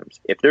systems.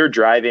 If they're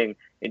driving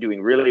and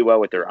doing really well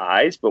with their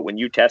eyes, but when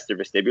you test their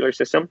vestibular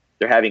system,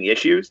 they're having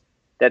issues,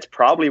 that's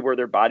probably where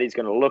their body's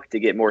going to look to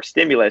get more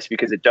stimulus,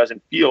 because it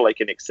doesn't feel like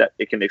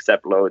it can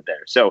accept load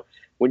there. So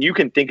when you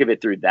can think of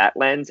it through that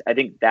lens, I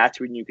think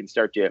that's when you can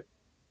start to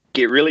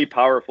get really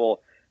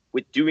powerful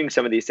with doing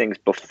some of these things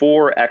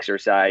before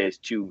exercise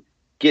to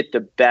get the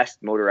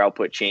best motor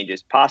output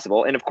changes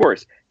possible. And of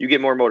course, you get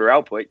more motor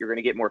output, you're going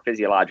to get more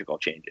physiological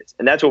changes.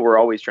 And that's what we're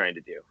always trying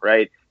to do,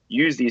 right?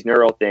 Use these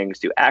neural things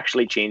to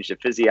actually change the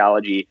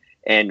physiology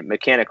and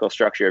mechanical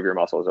structure of your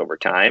muscles over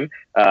time.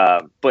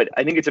 But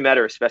I think it's a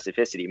matter of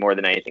specificity more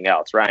than anything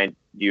else. Ryan,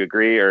 do you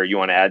agree, or you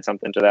want to add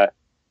something to that?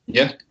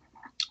 Yeah,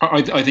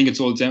 I think it's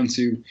all down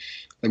to,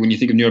 like, when you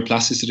think of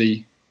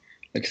neuroplasticity,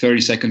 like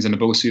 30 seconds in a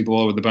Bosu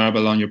ball with the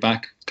barbell on your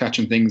back,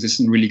 catching things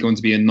isn't really going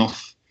to be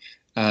enough.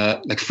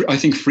 I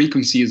think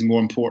frequency is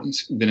more important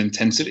than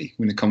intensity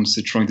when it comes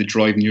to trying to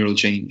drive neural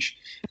change.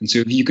 And so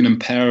if you can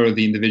empower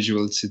the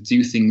individual to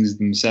do things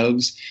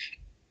themselves,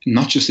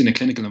 not just in a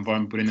clinical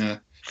environment, but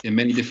in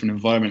many different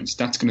environments,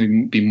 that's going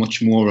to be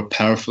much more a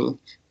powerful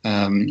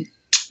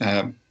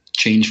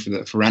change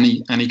for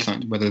any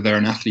client, whether they're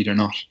an athlete or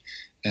not.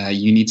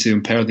 You need to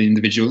empower the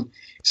individual.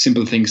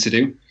 Simple things to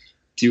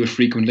do it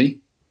frequently,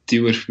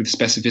 do it with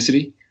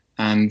specificity,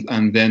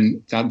 and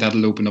then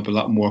that'll open up a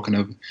lot more kind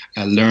of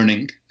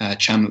learning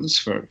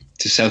channels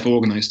to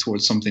self-organize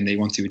towards something they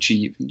want to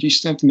achieve. You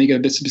just have to make it a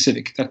bit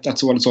specific.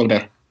 That's what it's all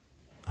about.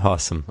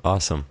 Awesome.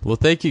 Well,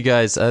 thank you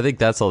guys. I think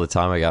that's all the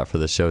time I got for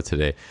the show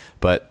today.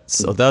 But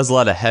so that was a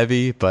lot of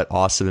heavy but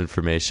awesome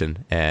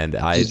information, and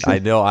I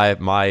know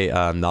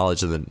my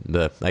knowledge of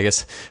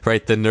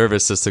the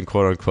nervous system,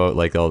 quote unquote,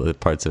 like all the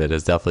parts of it,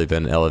 has definitely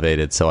been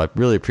elevated. So I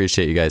really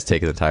appreciate you guys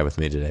taking the time with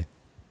me today.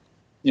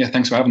 Yeah,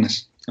 thanks for having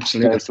us.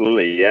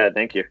 Absolutely. Yeah,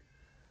 thank you.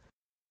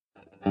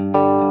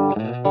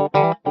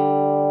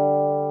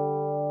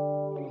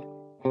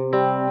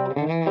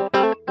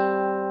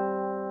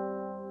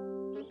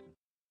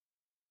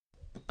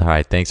 All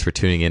right, thanks for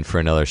tuning in for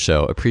another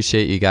show.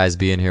 Appreciate you guys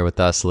being here with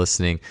us,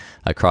 listening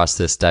across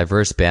this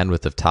diverse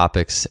bandwidth of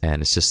topics,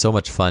 and it's just so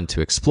much fun to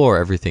explore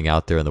everything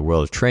out there in the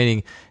world of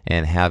training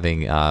and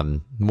having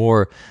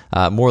more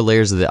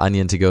layers of the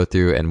onion to go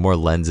through and more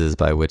lenses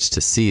by which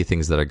to see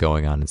things that are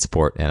going on in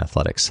sport and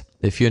athletics.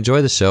 If you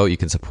enjoy the show, you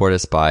can support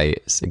us by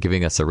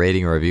giving us a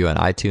rating or review on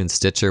iTunes,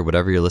 Stitcher,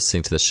 whatever you're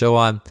listening to the show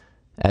on.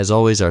 As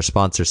always, our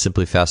sponsor,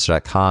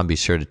 SimplyFaster.com. Be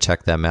sure to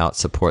check them out,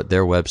 support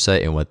their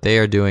website and what they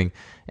are doing.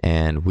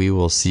 And we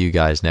will see you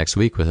guys next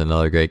week with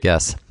another great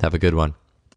guest. Have a good one.